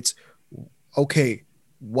Winnipeg, it's okay.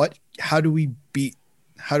 How do we beat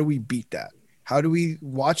that? How do we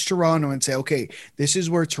watch Toronto and say, okay, this is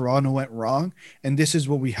where Toronto went wrong, and this is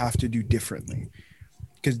what we have to do differently?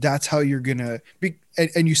 Because that's how you're going to be.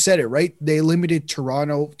 And you said it, right? They limited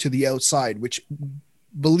Toronto to the outside, which,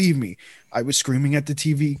 believe me, I was screaming at the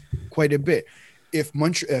TV quite a bit. If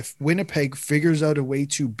Winnipeg figures out a way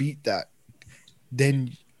to beat that,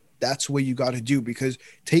 then that's what you got to do, because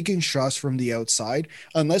taking shots from the outside,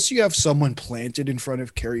 unless you have someone planted in front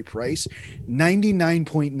of Carey Price,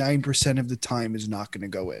 99.9% of the time is not going to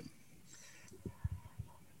go in.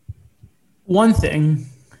 One thing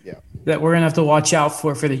that we're going to have to watch out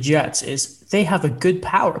for the Jets is they have a good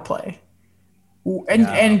power play.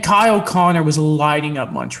 And Kyle Connor was lighting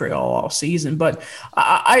up Montreal all season. But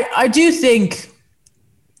I do think,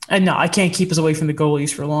 and no, I can't keep us away from the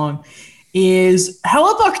goalies for long, is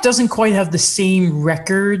Hellebuyck doesn't quite have the same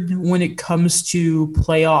record when it comes to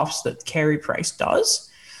playoffs that Carey Price does.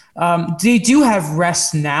 They do have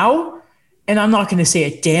rest now, and I'm not going to say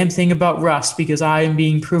a damn thing about rust because I am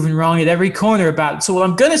being proven wrong at every corner about it. So what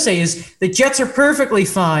I'm going to say is the Jets are perfectly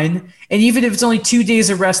fine, and even if it's only 2 days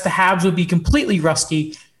of rest, the Habs will be completely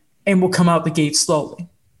rusty and will come out the gate slowly.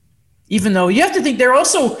 Even though you have to think they're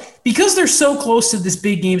also, because they're so close to this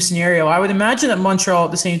big game scenario, I would imagine that Montreal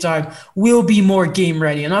at the same time will be more game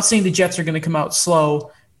ready. I'm not saying the Jets are going to come out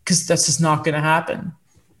slow because that's just not going to happen.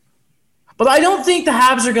 But I don't think the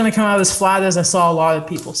Habs are going to come out as flat as I saw a lot of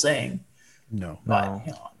people saying. No. But,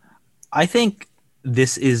 I think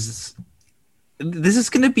this is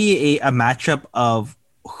going to be a matchup of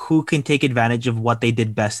who can take advantage of what they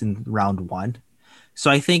did best in round one.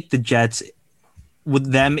 So I think the Jets,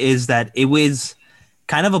 with them, is that it was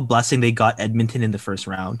kind of a blessing they got Edmonton in the first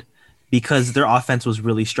round because their offense was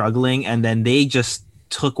really struggling, and then they just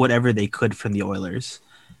took whatever they could from the Oilers.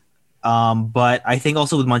 But I think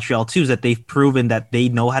also with Montreal too is that they've proven that they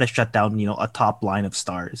know how to shut down, a top line of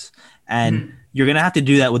stars. And you're going to have to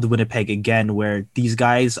do that with Winnipeg again, where these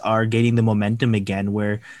guys are gaining the momentum again,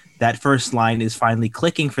 where that first line is finally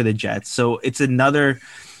clicking for the Jets. So it's another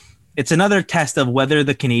test of whether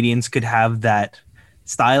the Canadians could have that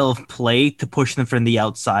style of play to push them from the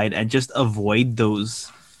outside and just avoid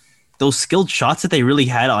those skilled shots that they really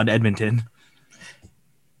had on Edmonton.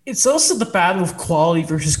 It's also the battle of quality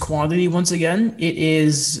versus quantity. Once again, it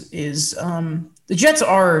is the Jets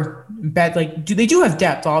are bad. They do have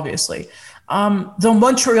depth, obviously. Though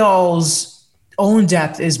Montreal's own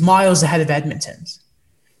depth is miles ahead of Edmonton's.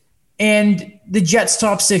 And the Jets'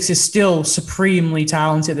 top six is still supremely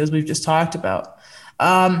talented, as we've just talked about.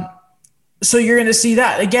 So you're going to see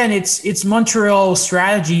that. Again, it's Montreal's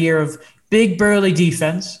strategy here of big, burly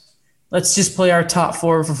defense. Let's just play our top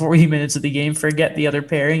four for 40 minutes of the game. Forget the other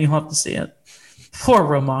pairing. You'll have to see it. Poor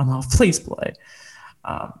Romanov. Please play.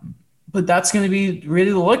 But that's going to be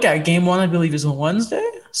really the look at. Game one, I believe, is on Wednesday.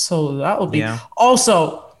 So that will be. Yeah.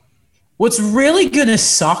 Also, what's really going to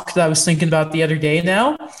suck that I was thinking about the other day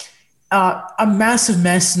now, a massive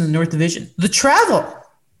mess in the North Division. The travel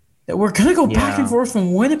that we're going to go back and forth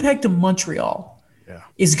from Winnipeg to Montreal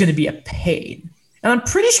is going to be a pain. And I'm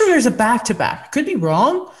pretty sure there's a back-to-back. Could be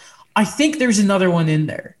wrong. I think there's another one in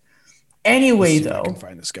there. Anyway, though. I can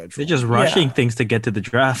find the schedule. They're just rushing things to get to the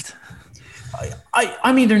draft.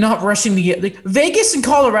 I mean, they're not rushing to get – Vegas and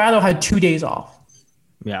Colorado had 2 days off.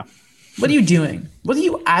 Yeah. What are you doing? What are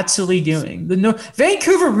you actually doing?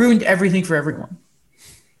 Vancouver ruined everything for everyone.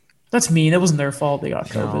 That's mean. It wasn't their fault they got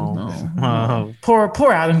COVID. No.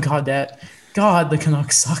 Poor Adam Gaudette. God, the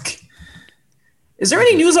Canucks suck. Is there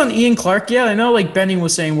any news on Ian Clark yet? I know like Benning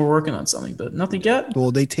was saying we're working on something, but nothing yet.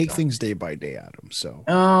 Well, they take things day by day, Adam. So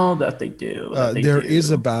that they do. There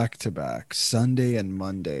is a back-to-back Sunday and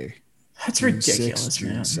Monday. That's June ridiculous, 6th,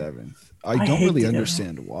 June man. 7th. I don't really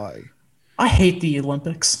understand why. I hate the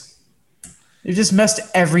Olympics. They just messed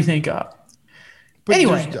everything up. But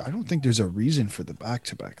anyway, I don't think there's a reason for the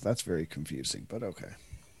back-to-back. That's very confusing, but okay.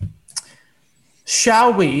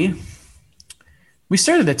 Shall we? We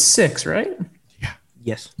started at 6, right? Yeah.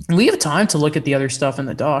 Yes. We have time to look at the other stuff in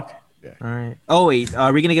the doc. Yeah. All right. Oh wait,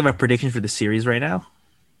 are we gonna give a prediction for the series right now?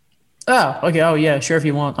 Oh, okay. Oh yeah, sure if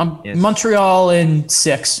you want. Yes. Montreal in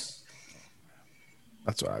 6.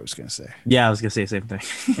 That's what I was going to say. Yeah, I was gonna say the same thing.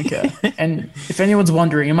 Okay. And if anyone's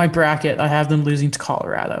wondering, in my bracket, I have them losing to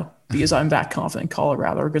Colorado because I'm that confident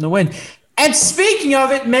Colorado are going to win. And speaking of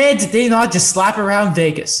it, man, did they not just slap around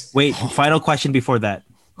Vegas? Wait, final question before that.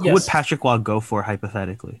 Who Yes. would Patrick Waugh go for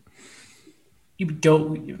hypothetically? You would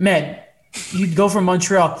go, man. You'd go for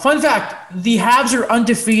Montreal. Fun fact: the Habs are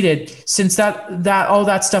undefeated since that all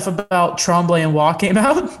that stuff about Tremblay and Waugh came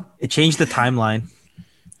out. It changed the timeline.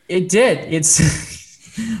 It did. It's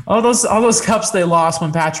all those cups they lost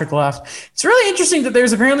when Patrick left. It's really interesting that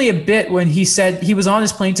there's apparently a bit when he said he was on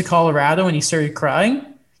his plane to Colorado and he started crying.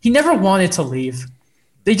 He never wanted to leave.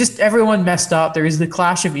 Everyone messed up. There was the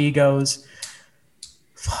clash of egos.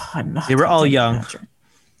 They were all young. Patrick.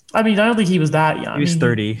 I mean, I don't think he was that young. He was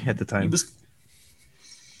 30 at the time. He was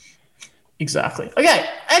exactly. Okay.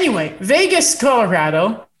 Anyway, Vegas,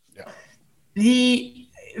 Colorado. Yeah.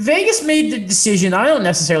 Vegas made the decision. I don't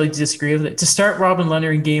necessarily disagree with it to start Robin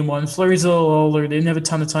Leonard in Game 1. Fleury's a little older. They didn't have a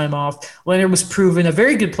ton of time off. Leonard was proven a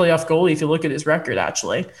very good playoff goalie if you look at his record.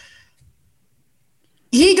 Actually,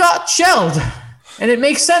 he got shelled, and it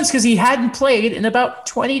makes sense because he hadn't played in about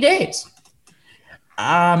 20 days.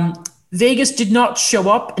 Vegas did not show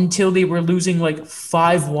up until they were losing like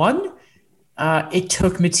 5-1. It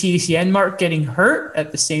took Matthias Janmark getting hurt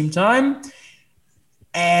at the same time.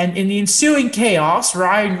 And in the ensuing chaos,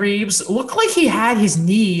 Ryan Reeves looked like he had his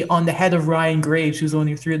knee on the head of Ryan Graves, who's the one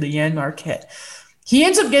who threw the Janmark hit. He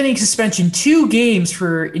ends up getting suspension 2 games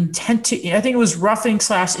for intent to, I think it was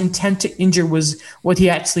roughing/intent to injure was what he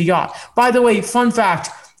actually got. By the way, fun fact,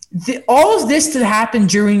 all of this that happened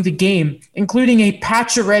during the game, including a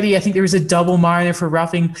Pacioretty, I think there was a double minor for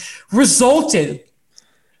roughing, resulted.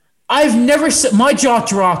 I've never said, my jaw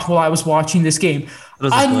dropped while I was watching this game.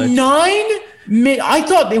 I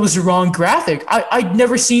thought it was the wrong graphic. I'd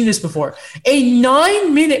never seen this before. A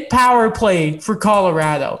 9-minute power play for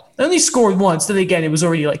Colorado. They only scored once. Then again, it was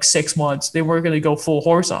already like 6 months. They weren't going to go full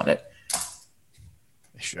horse on it.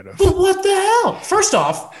 They should have. But what the hell? First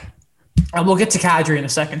off, and we'll get to Kadri in a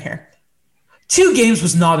second here. 2 games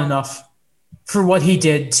was not enough for what he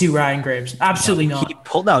did to Ryan Graves. Absolutely not. He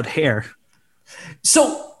pulled out hair.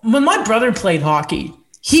 So when my brother played hockey,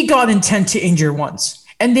 he got intent to injure once.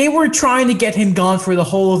 And they were trying to get him gone for the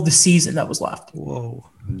whole of the season that was left. Whoa.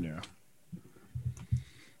 Yeah.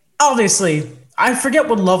 Obviously, I forget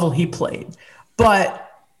what level he played,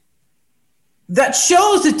 but that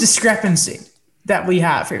shows the discrepancy that we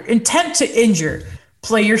have here. Intent to injure,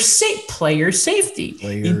 player safety.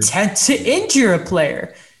 Intent to injure a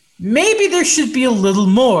player. Maybe there should be a little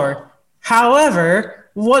more.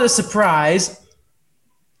 However, what a surprise.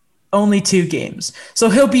 Only 2 games. So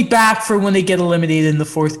he'll be back for when they get eliminated in the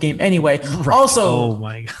 4th game anyway. Right. Also, oh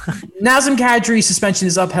my God. Nazem Kadri's suspension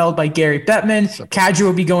is upheld by Gary Bettman. Kadri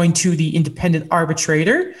will be going to the independent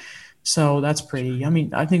arbitrator. So that's pretty,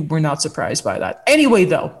 I think we're not surprised by that. Anyway,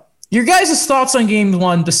 though, your guys' thoughts on game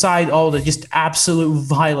 1 beside all the just absolute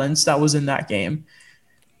violence that was in that game?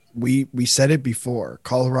 We said it before.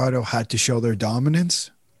 Colorado had to show their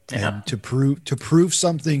dominance. And to prove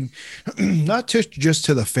something, not just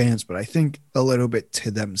to the fans, but I think a little bit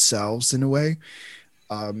to themselves in a way,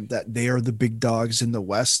 that they are the big dogs in the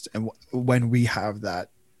West. And when we have that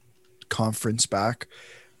conference back,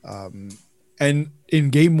 and in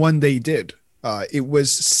game 1 they did. It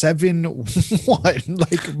was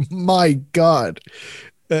 7-1. Like, my God,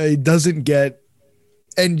 it doesn't get.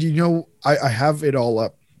 And I have it all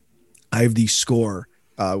up. I have the score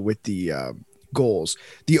with the. Goals.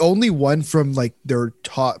 The only one from like their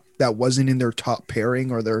top that wasn't in their top pairing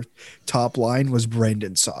or their top line was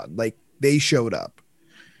Brendan Saad. Like, they showed up.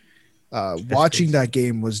 Watching that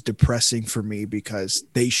game was depressing for me because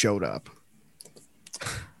they showed up.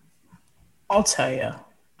 I'll tell you.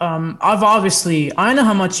 I know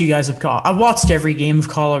how much you guys have caught. I've watched every game of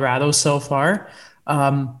Colorado so far.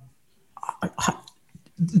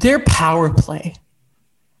 Their power play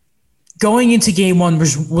going into game one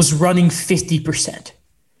was running 50%.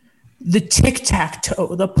 The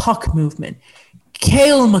tic-tac-toe, the puck movement,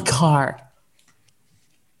 Cale Makar.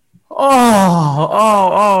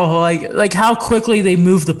 Like how quickly they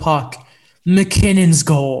move the puck. McKinnon's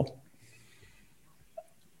goal.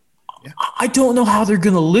 Yeah. I don't know how they're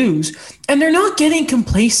going to lose. And they're not getting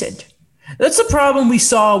complacent. That's the problem we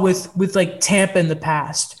saw with like Tampa in the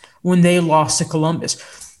past when they lost to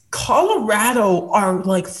Columbus. Colorado are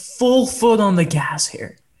like full foot on the gas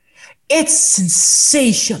here. It's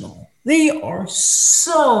sensational. They are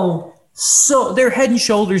so they're head and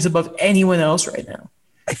shoulders above anyone else right now.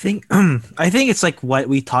 I think it's like what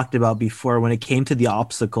we talked about before when it came to the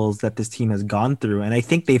obstacles that this team has gone through. And I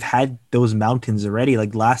think they've had those mountains already.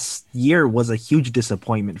 Like last year was a huge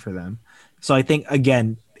disappointment for them. So I think,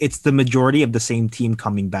 again, it's the majority of the same team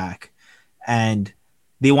coming back. And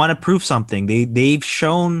they want to prove something. They've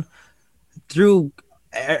shown through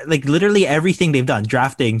like literally everything they've done,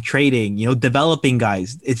 drafting, trading, developing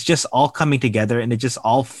guys. It's just all coming together and it just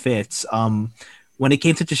all fits. When it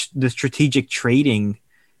came to the strategic trading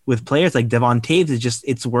with players like Devon Taves,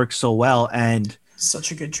 it's worked so well. And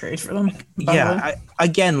such a good trade for them. Yeah.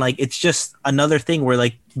 It's just another thing where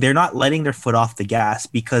like they're not letting their foot off the gas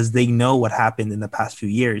because they know what happened in the past few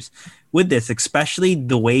years with this, especially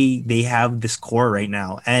the way they have this core right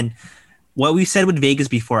now. And what we said with Vegas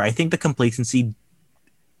before, I think the complacency,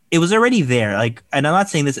 it was already there. Like, and I'm not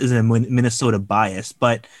saying this is a Minnesota bias,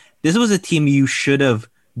 but this was a team you should have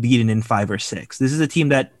beaten in 5 or 6. This is a team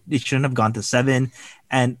that it shouldn't have gone to 7.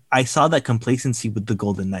 And I saw that complacency with the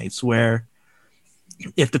Golden Knights, where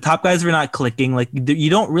if the top guys were not clicking, like you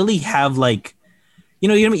don't really have like,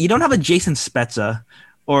 you don't have a Jason Spezza,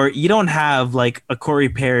 or you don't have like a Corey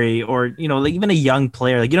Perry, or like even a young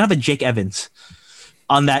player, like you don't have a Jake Evans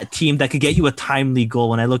on that team that could get you a timely goal.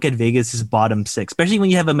 When I look at Vegas's bottom 6, especially when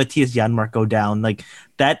you have a Matthias Janmark go down, like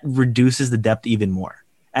that reduces the depth even more.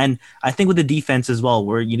 And I think with the defense as well,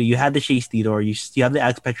 where you had the Shea Theodore, you have the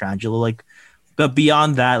Alex Pietrangelo, like, but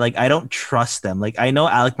beyond that, like I don't trust them. Like I know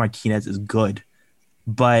Alec Martinez is good,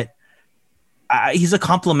 but he's a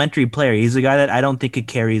complimentary player. He's a guy that I don't think could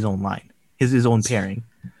carry his own line, his own pairing.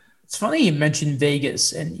 It's funny you mentioned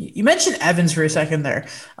Vegas, and you mentioned Evans for a second there.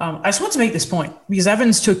 I just want to make this point because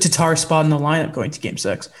Evans took Tatar's spot in the lineup going to Game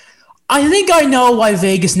 6. I think I know why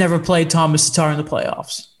Vegas never played Thomas Tatar in the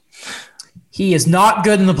playoffs. He is not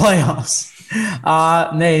good in the playoffs.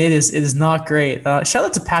 It is not great. Shout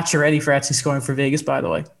out to Pacioretty for actually scoring for Vegas, by the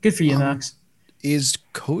way. Good for you, Max. Is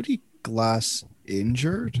Cody Glass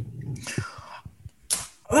injured?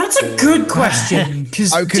 That's a good question.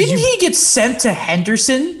 Because didn't he get sent to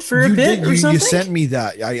Henderson for a bit or something? You sent me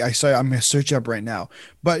that. I saw. I'm gonna search up right now.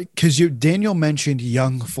 But because Daniel mentioned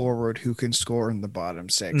young forward who can score in the bottom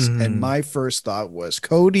 6, and my first thought was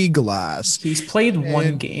Cody Glass. He's played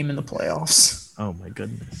one game in the playoffs. Oh my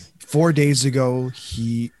goodness! 4 days ago,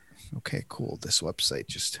 okay, cool. This website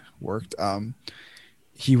just worked.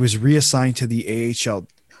 He was reassigned to the AHL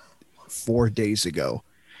 4 days ago.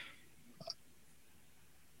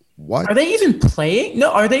 What? Are they even playing?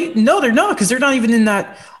 No, are they? No, they're not, because they're not even in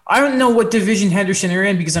that. I don't know what division Henderson are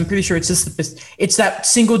in, because I'm pretty sure it's that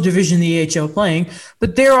single division the AHL playing,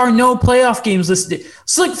 but there are no playoff games listed.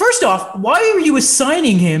 So, like, first off, why are you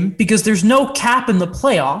assigning him? Because there's no cap in the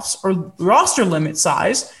playoffs or roster limit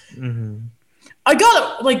size. Mm-hmm.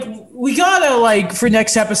 We gotta for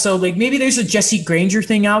next episode, like maybe there's a Jesse Granger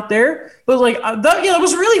thing out there, but that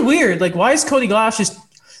was really weird. Like, why is Cody Glass just,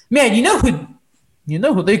 man, you know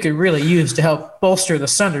who they could really use to help bolster the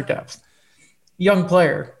center depth? Young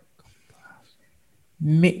player.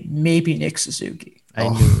 Maybe Nick Suzuki. I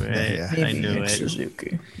knew it. Yeah. Maybe Nick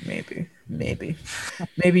Suzuki. Maybe.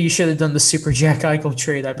 Maybe you should have done the Super Jack Eichel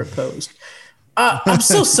trade I proposed. I'm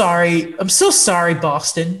so sorry. I'm so sorry,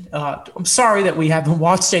 Boston. I'm sorry that we haven't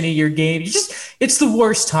watched any of your games. It's the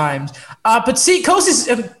worst times. But see,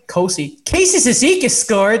 Casey Cizikas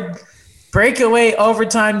scored breakaway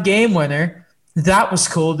overtime game winner. That was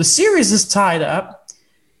cool. The series is tied up.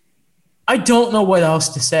 I don't know what else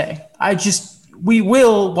to say. We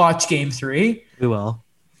will watch Game 3. We will.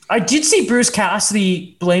 I did see Bruce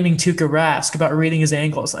Cassidy blaming Tuukka Rask about reading his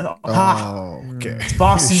ankles. I thought, okay.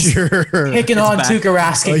 Boston's picking on Tuukka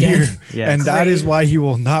Rask again. And that is why he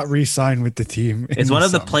will not re-sign with the team. It's one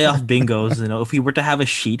of the playoff bingos. If we were to have a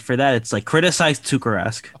sheet for that, it's like criticize Tuukka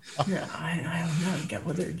Rask. Yeah, I don't get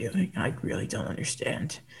what they're doing. I really don't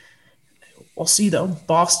understand. We'll see, though.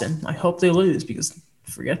 Boston, I hope they lose, because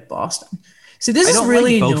forget Boston. See, this I is don't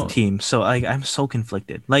really like both teams, so I'm so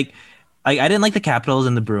conflicted. Like, I didn't like the Capitals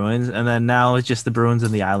and the Bruins, and then now it's just the Bruins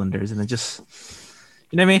and the Islanders, and it just,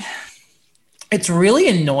 you know what I mean? It's really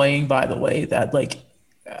annoying, by the way, that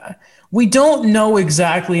we don't know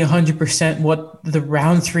exactly 100% what the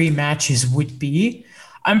round 3 matches would be.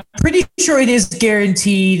 I'm pretty sure it is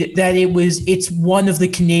guaranteed that it's one of the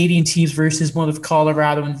Canadian teams versus one of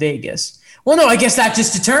Colorado and Vegas. Well, no, I guess that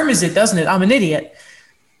just determines it, doesn't it? I'm an idiot.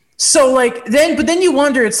 So but then you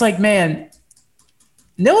wonder, it's like, man,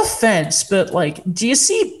 no offense, but do you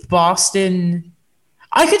see Boston?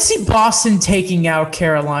 I could see Boston taking out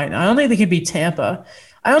Carolina. I don't think they can beat Tampa.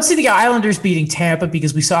 I don't see the Islanders beating Tampa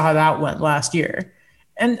because we saw how that went last year.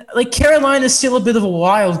 And Carolina is still a bit of a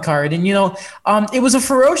wild card. And, it was a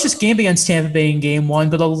ferocious game against Tampa Bay in game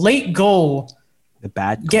 1, but a late goal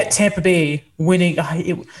get Tampa Bay winning.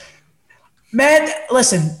 Man,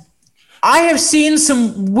 listen, I have seen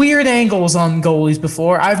some weird angles on goalies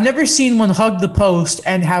before. I've never seen one hug the post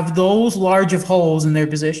and have those large of holes in their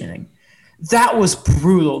positioning. That was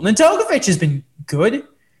brutal. Nedeljkovic has been good,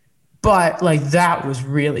 but that was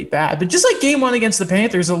really bad. But just like game 1 against the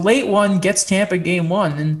Panthers, a late one gets Tampa game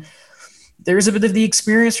 1, and there's a bit of the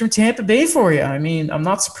experience from Tampa Bay for you. I mean, I'm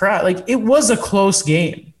not surprised. It was a close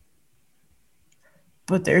game,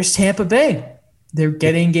 but there's Tampa Bay. They're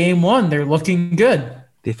getting game 1. They're looking good.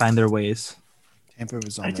 They find their ways. Tampa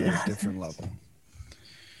was on a different level.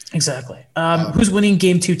 Exactly. Who's winning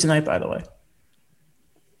game 2 tonight, by the way?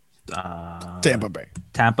 Tampa Bay.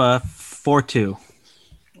 Tampa 4-2.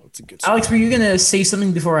 That's a good Alex, were you going to say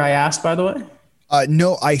something before I asked, by the way?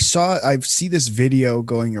 No, I see this video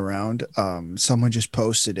going around. Someone just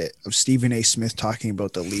posted it of Stephen A. Smith talking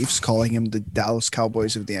about the Leafs, calling him the Dallas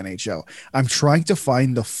Cowboys of the NHL. I'm trying to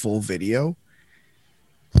find the full video.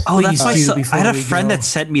 Oh, that's why I had a friend that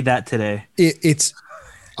sent me that today. Just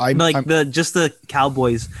the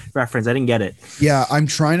Cowboys reference. I didn't get it. Yeah, I'm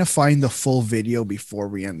trying to find the full video before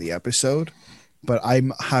we end the episode, but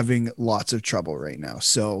I'm having lots of trouble right now.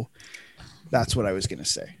 So that's what I was going to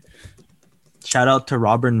say. Shout out to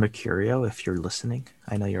Robert Mercurio if you're listening.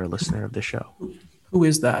 I know you're a listener of the show. Who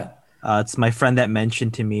is that? It's my friend that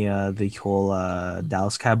mentioned to me the whole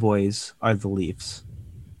Dallas Cowboys are the Leafs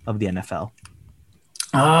of the NFL.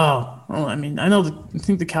 Oh, well, I mean, I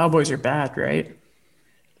think the Cowboys are bad, right?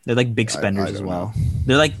 They're big spenders as well.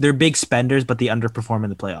 They're big spenders, but they underperform in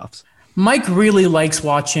the playoffs. Mike really likes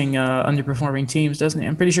watching underperforming teams, doesn't he?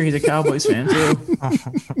 I'm pretty sure he's a Cowboys fan too.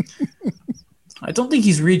 I don't think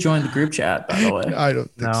he's rejoined the group chat, by the way. I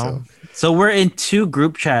don't think so. So we're in 2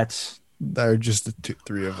 group chats. They're just the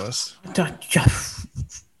 3 of us.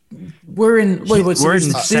 We're in.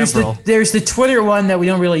 Several. There's the Twitter one that we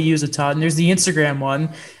don't really use a ton. There's the Instagram one.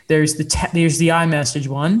 There's the iMessage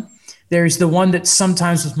one. There's the one that's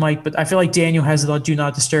sometimes with Mike, but I feel like Daniel has it on Do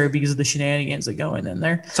Not Disturb because of the shenanigans that go in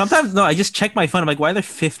there. Sometimes, no, I just check my phone. I'm like, why are there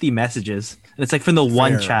 50 messages? And it's from the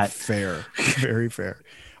one chat. Fair. Very fair.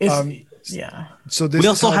 Yeah. So we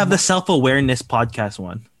also have the self-awareness podcast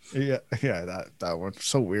one. Yeah, that one.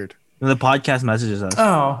 So weird. And the podcast messages us.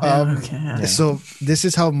 Oh, okay. Yeah. So this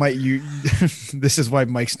is how this is why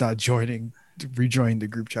Mike's not rejoining the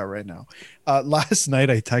group chat right now. Last night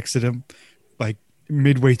I texted him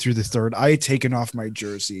midway through the third. I had taken off my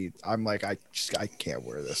jersey. I'm like, I can't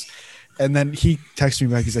wear this. And then he texted me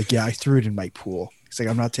back. He's like, yeah, I threw it in my pool. He's like,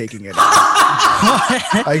 I'm not taking it out.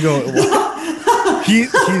 I go, well, he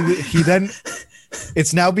then,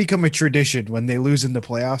 it's now become a tradition when they lose in the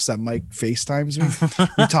playoffs that Mike FaceTimes me.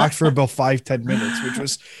 We talked for about 5-10 minutes, which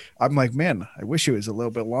was, I'm like, man, I wish it was a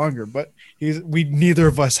little bit longer, but neither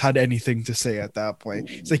of us had anything to say at that point.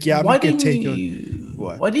 It's like, yeah, I'm not going to take it.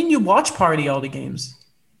 Why didn't you watch party all the games?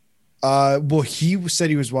 Well, he said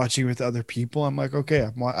he was watching with other people. I'm like, okay,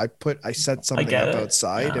 I set something up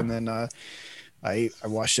outside, and then I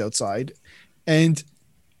watched outside, and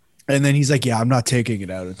then he's like, yeah, I'm not taking it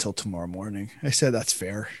out until tomorrow morning. I said, that's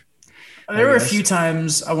fair. There were a few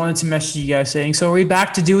times I wanted to message you guys saying, so are we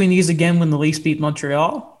back to doing these again when the Leafs beat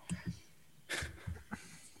Montreal?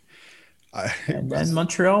 And then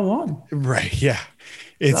Montreal won. Right, yeah.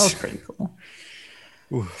 That was pretty cool.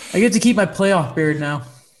 I get to keep my playoff beard now.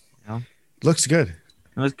 Looks good.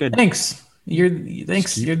 It was good. Thanks. You're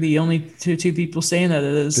the only two people saying that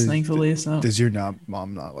it is. Thankfully, so. Does your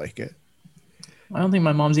mom not like it? I don't think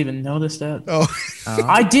my mom's even noticed that. Oh,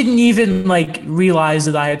 I didn't even realize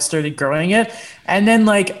that I had started growing it, and then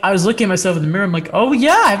I was looking at myself in the mirror. I'm like, oh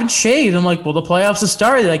yeah, I haven't shaved. I'm like, well, the playoffs have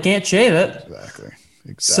started. I can't shave it. Exactly.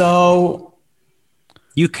 So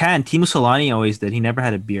you can. Timo Solani always did. He never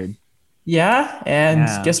had a beard. Yeah,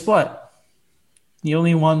 and guess what? He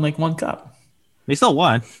only won 1 cup. He still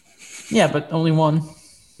won. Yeah, but only one.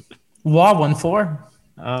 Waugh won 4.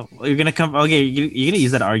 You're gonna come. Okay, you're gonna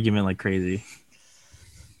use that argument like crazy.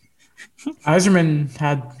 Eiserman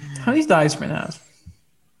had. How many did Eiserman have?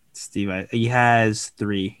 Steve, he has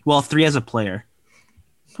 3. Well, 3 as a player.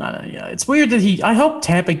 I don't know, yeah, it's weird that I hope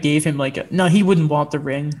Tampa gave him like no, he wouldn't want the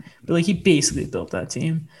ring, but like he basically built that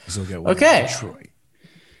team. Okay. Detroit.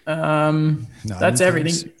 That's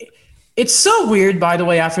everything. It's so weird, by the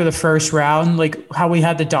way, after the first round, like how we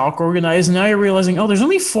had the dock organized, and now you're realizing, oh, there's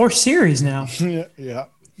only 4 series now. Yeah.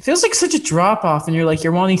 It feels like such a drop off, and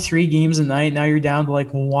you're wanting 3 games a night. Now you're down to like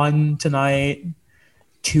 1 tonight,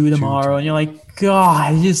 2 tomorrow, and you're like,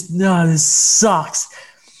 God, this sucks.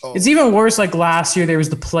 Oh. It's even worse. Like last year, there was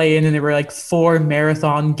the play-in, and there were like 4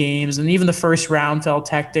 marathon games, and even the first round felt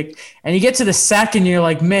hectic. And you get to the second, you're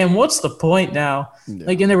like, man, what's the point now? Yeah.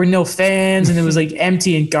 Like, and there were no fans, and it was like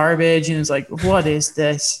empty and garbage, and it's like, what is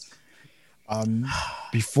this?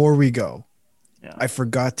 Before we go, yeah. I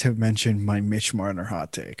forgot to mention my Mitch Marner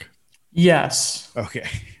hot take. Yes. Okay.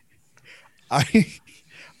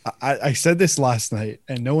 I said this last night,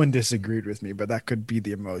 and no one disagreed with me, but that could be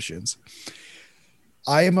the emotions.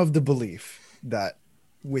 I am of the belief that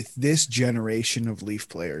with this generation of Leaf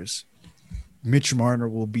players, Mitch Marner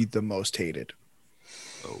will be the most hated.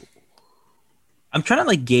 Oh. I'm trying to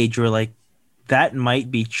like gauge where like that might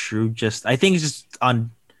be true. I think it's just on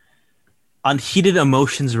heated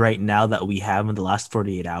emotions right now that we have in the last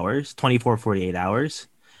 48 hours.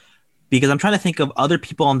 Because I'm trying to think of other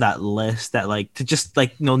people on that list that like to just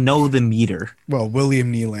like know the meter. Well,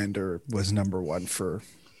 William Nylander was number 1 for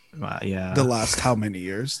the last how many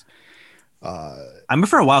years? I remember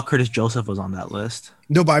for a while Curtis Joseph was on that list.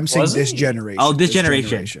 No, but I'm saying this generation. Oh, this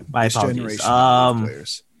generation. My apologies.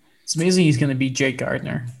 Players. It's amazing he's going to be Jake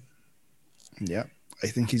Gardiner. Yeah, I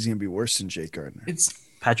think he's going to be worse than Jake Gardiner. It's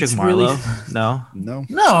Patrick Marleau. No.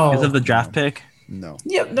 Because of the draft pick. No.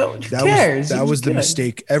 Yeah, no. Who cares? That was the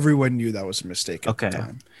mistake. Everyone knew that was a mistake at the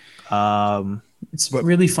time. It's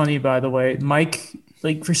really funny, by the way. Mike,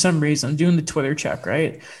 like for some reason, I'm doing the Twitter check,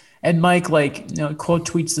 right? And Mike, quote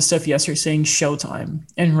tweets the stuff yesterday saying Showtime.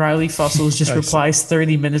 And Riley Fussels just replies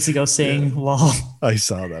 30 minutes ago saying lol. I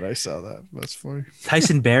saw that. That's funny.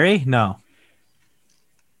 Tyson Barrie? No.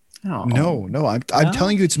 Oh. No. I'm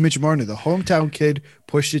telling you, it's Mitch Marner. The hometown kid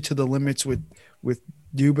pushed it to the limits with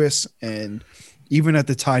Dubas. And even at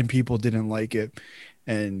the time, people didn't like it.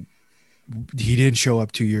 And he didn't show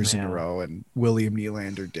up 2 years in a row. And William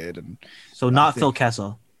Nylander did. And so not Phil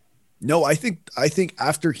Kessel. No, I think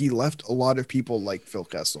after he left, a lot of people like Phil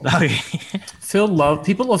Kessel. Okay.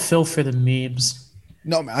 People love Phil for the memes.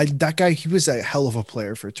 No, man, that guy, he was a hell of a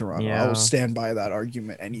player for Toronto. Yeah. I will stand by that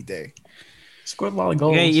argument any day. Scored a lot of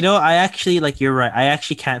goals. Okay, I actually you're right. I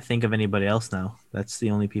actually can't think of anybody else now. That's the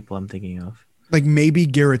only people I'm thinking of. Like maybe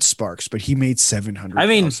Garrett Sparks, but he made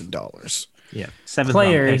 $700,000. Yeah, 7th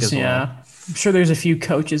players. As well. Yeah, I'm sure there's a few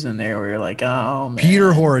coaches in there where you're like, oh man.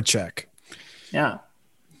 Peter Horacek. Yeah.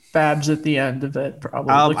 Babs at the end of it,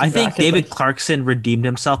 probably. I think David Clarkson redeemed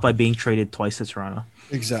himself by being traded twice to Toronto.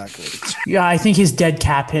 Exactly. Yeah, I think his dead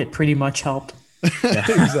cap hit pretty much helped. Yeah.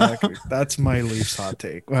 Exactly. That's my Leafs hot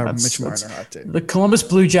take. Mitch Marner hot take. The Columbus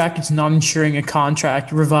Blue Jackets not ensuring a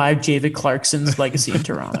contract revived David Clarkson's legacy in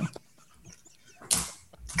Toronto.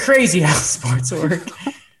 Crazy how sports work.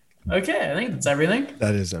 Okay, I think that's everything.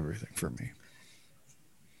 That is everything for me.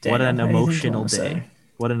 What an emotional day.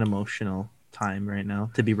 What an emotional time right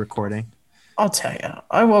now to be recording. I'll tell you,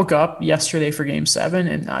 I woke up yesterday for Game 7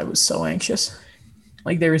 and I was so anxious.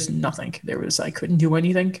 Like there was nothing. I couldn't do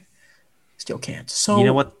anything. Still can't. So you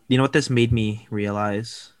know what this made me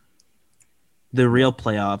realize? The real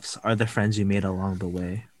playoffs are the friends you made along the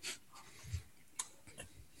way.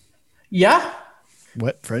 Yeah.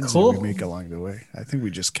 What friends did we make along the way? I think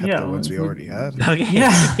we just kept the ones we already had. Okay.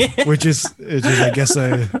 Yeah. which is I guess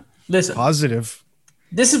Listen, positive.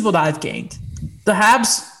 This is what I've gained. The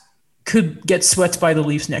Habs could get swept by the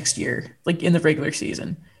Leafs next year, like in the regular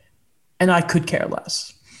season. And I could care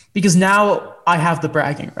less. Because now I have the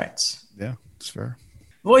bragging rights. Yeah, it's fair.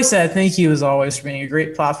 Voice said, thank you as always for being a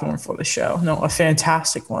great platform for the show. No, a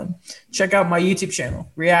fantastic one. Check out my YouTube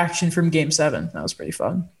channel, Reaction from Game 7. That was pretty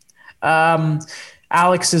fun.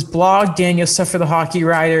 Alex's blog, Daniel's stuff for the Hockey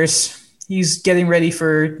Writers. He's getting ready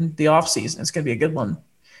for the offseason. It's going to be a good one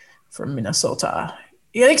from Minnesota.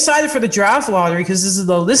 Get excited for the draft lottery because this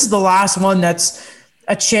is the last one that's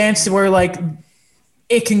a chance where like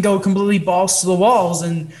it can go completely balls to the walls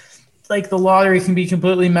and like the lottery can be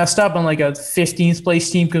completely messed up and like a 15th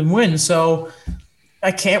place team can win. So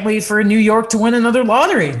I can't wait for New York to win another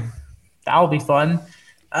lottery. That'll be fun.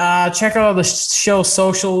 Check out all the show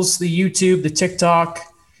socials, the YouTube, the TikTok.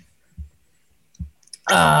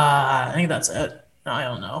 I think that's it. I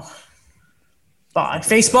don't know. Bye.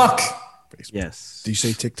 Facebook. Yes. Do you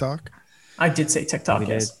say TikTok? I did say TikTok, We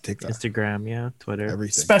did. yes. TikTok. Instagram, yeah. Twitter.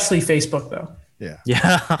 Everything. Especially Facebook, though. Yeah.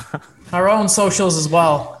 Yeah. Our own socials as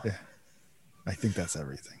well. I think that's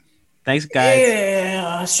everything. Thanks, guys.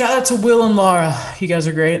 Yeah. Shout out to Will and Laura. You guys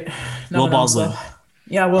are great. No Will one else, Baldwin. though.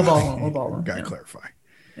 Yeah, Will Baldwin. Will Baldwin. Gotta Yeah. clarify.